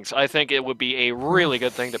strengths. I think it would be a really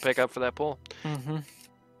good thing to pick up for that pull. Mm-hmm.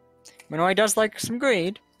 Manoy does like some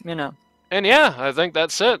greed, you know. And yeah, I think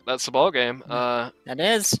that's it. That's the ball game. That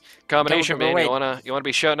is. Combination Go man, wait. you wanna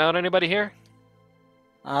be shouting out anybody here?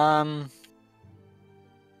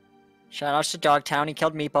 Shout outs to Dogtown. He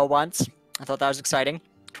killed Meepo once. I thought that was exciting.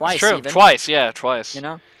 Twice, True, even. twice. Yeah, twice. You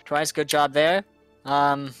know, twice. Good job there.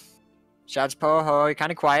 Shout outs to Poho. You're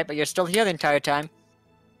kind of quiet, but you're still here the entire time.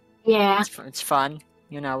 Yeah. It's fun.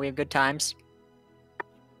 You know, we have good times.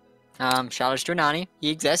 Shout outs to Anani. He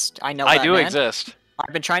exists. I know I that do man. exist.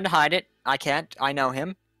 I've been trying to hide it. I can't. I know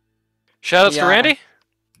him. Shoutouts to Yeah. Randy.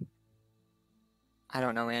 I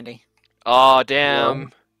don't know Andy. Oh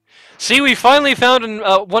damn. See, we finally found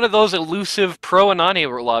one of those elusive pro Anani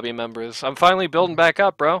lobby members. I'm finally building back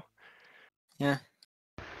up, bro. Yeah.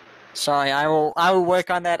 Sorry, I will work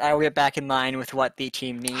on that. I will get back in line with what the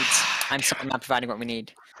team needs. I'm sorry I'm not providing what we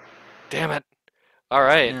need. Damn it. All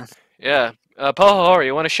right. Yeah. Yeah. Pohor,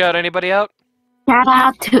 you want to shout anybody out? Shout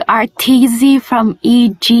out to RTZ from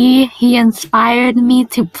EG. He inspired me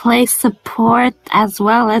to play support as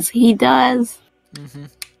well as he does. Mm-hmm.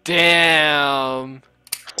 Damn.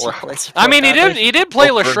 I mean, he did play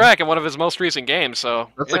Well, Leshrac in one of his most recent games, so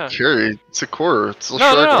That's yeah. a carry. It's a core. It's No,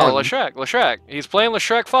 Leshrac Leshrac. He's playing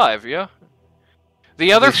Leshrac 5, yeah.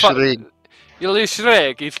 The other Leshrac.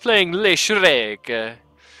 Leshrac. He's playing Leshrac.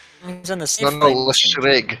 He's on the No, safe no, lane.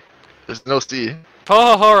 Leshrac. There's no C.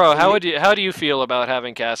 Pohoro, how do you feel about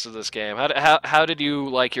having casted this game? How did you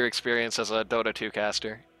like your experience as a Dota 2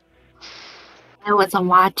 caster? I wasn't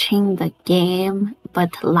watching the game, but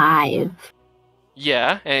live.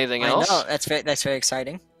 Yeah. Anything I else? know, that's very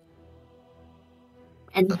exciting.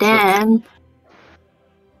 And then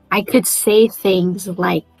I could say things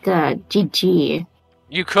like GG.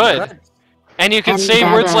 You could, and you could And say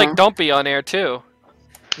words like Rada. "dumpy" on air too,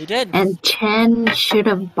 You did. And Chen should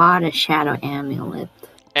have bought a shadow amulet.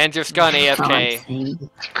 and just gone That's all I'm AFK. saying.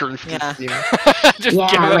 Creepy Yeah. theme. Just Yeah,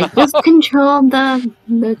 give it like up. just control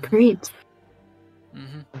the creeps.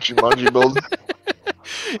 Mm-hmm. Jumanji build.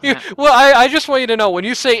 Well, I just want you to know when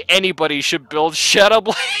you say anybody should build Shadow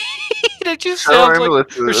Blade, it just Shadow sounds like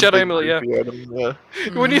Amulet's or a Shadow big Amulet, yeah. creepy item, yeah.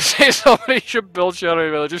 When you say somebody should build Shadow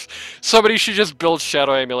Amulet, just somebody should just build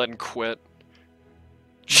Shadow Amulet and quit.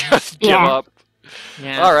 Just give Yeah. up.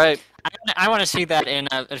 Yeah. All right. I want to see that in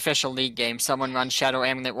an official league game. Someone runs Shadow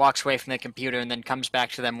Amulet, walks away from the computer, and then comes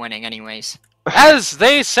back to them winning anyways. As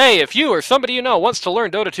they say, if you or somebody you know wants to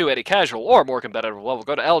learn Dota 2 at a casual or more competitive level,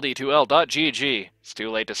 go to ld2l.gg. It's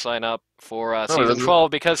too late to sign up for Season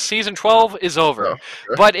 12 because Season 12 is over. Oh, okay.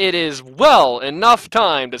 But it is well enough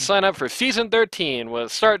time to sign up for Season 13,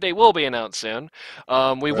 with start date will be announced soon.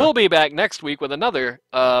 We will be back next week with another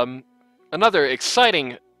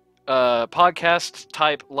exciting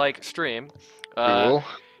podcast-type-like stream. Cool.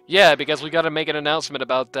 Yeah, because we got to make an announcement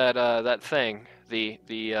about that thing, the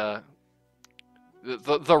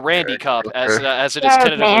Randy Cup, as it is Your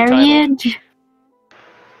tentatively titled. marriage?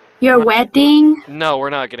 Your wedding? No,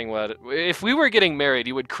 we're not getting wed. If we were getting married,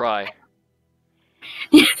 you would cry.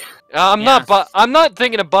 I'm not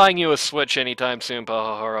thinking of buying you a Switch anytime soon,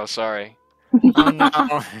 Pahahoro. Sorry. Oh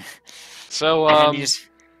no. So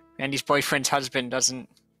Randy's boyfriend's husband doesn't.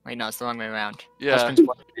 Wait, no, it's the wrong way around. Yeah. Husband's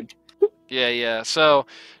boyfriend. Yeah. So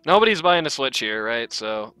nobody's buying a Switch here, right?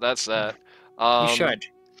 So that's that. You should.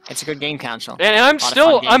 It's a good game console. And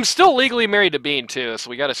I'm still legally married to Bean too, so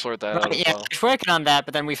we got to sort that out as Yeah, well. we're working on that,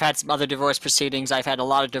 but then we've had some other divorce proceedings. I've had a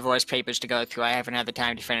lot of divorce papers to go through. I haven't had the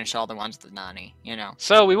time to finish all the ones with Nani, you know.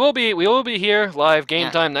 So we will be here live game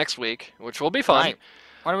time next week, which will be fun. Right.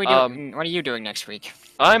 What are we doing? What are you doing next week?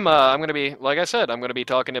 I'm gonna be, like I said, I'm gonna be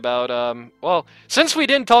talking about well, since we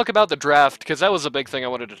didn't talk about the draft, because that was a big thing I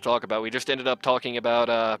wanted to talk about. We just ended up talking about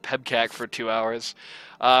PEBCAC for 2 hours.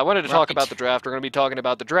 I wanted to talk about the draft. We're gonna be talking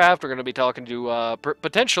about the draft. We're gonna be talking to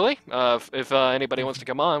potentially, if anybody wants to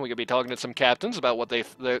come on, we could be talking to some captains about what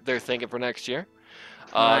they're thinking for next year,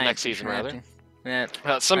 next season rather. Yeah.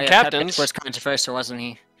 Some captains was controversial, wasn't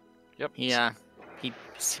he? Yep. He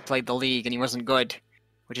played the league and he wasn't good,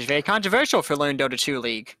 which is very controversial for Learn Dota 2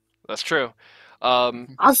 League. That's true.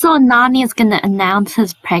 Also, Nani is gonna announce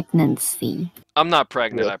his pregnancy. I'm not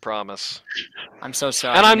pregnant, I promise. I'm so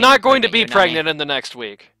sorry. And I'm not going to be pregnant in the next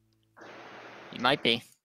week. You might be.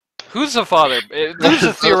 Who's the father? Who's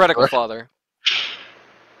the theoretical father?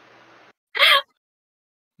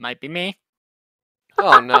 Might be me.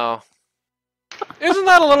 Oh no. Isn't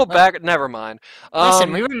that a little back? Never mind.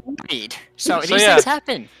 Listen, we were married, so these things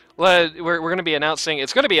happen. Well, we're going to be announcing.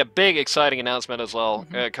 It's going to be a big, exciting announcement as well,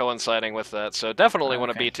 coinciding with that. So definitely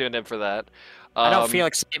want to be tuned in for that. I don't feel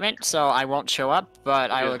excitement, so I won't show up. But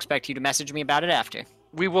I will expect you to message me about it after.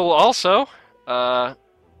 We will also, it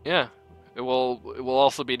will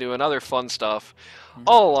also be doing other fun stuff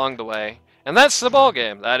all along the way, and that's the ball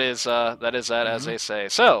game. That is that as they say.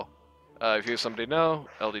 So, if you're somebody to know,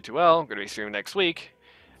 LD2L, going to be streaming next week,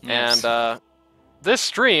 and this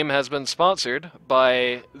stream has been sponsored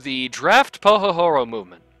by the Draft Pohahoro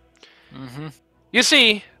movement. You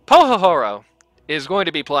see, Pohahoro is going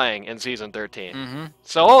to be playing in Season 13.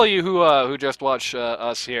 So all of you who just watch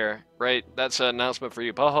us here, right, that's an announcement for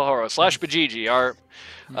you. Pohahoro/Bajiji, our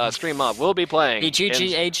stream mob, will be playing.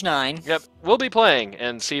 Bajiji age 9. Yep, we'll be playing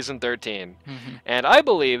in Season 13. And I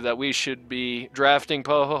believe that we should be drafting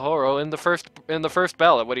Pohahoro in the first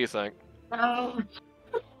ballot. What do you think?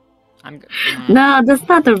 No, that's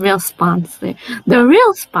not the real sponsor. The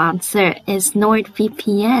real sponsor is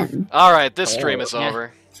NordVPN. All right, this stream is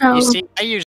over. So You see, I use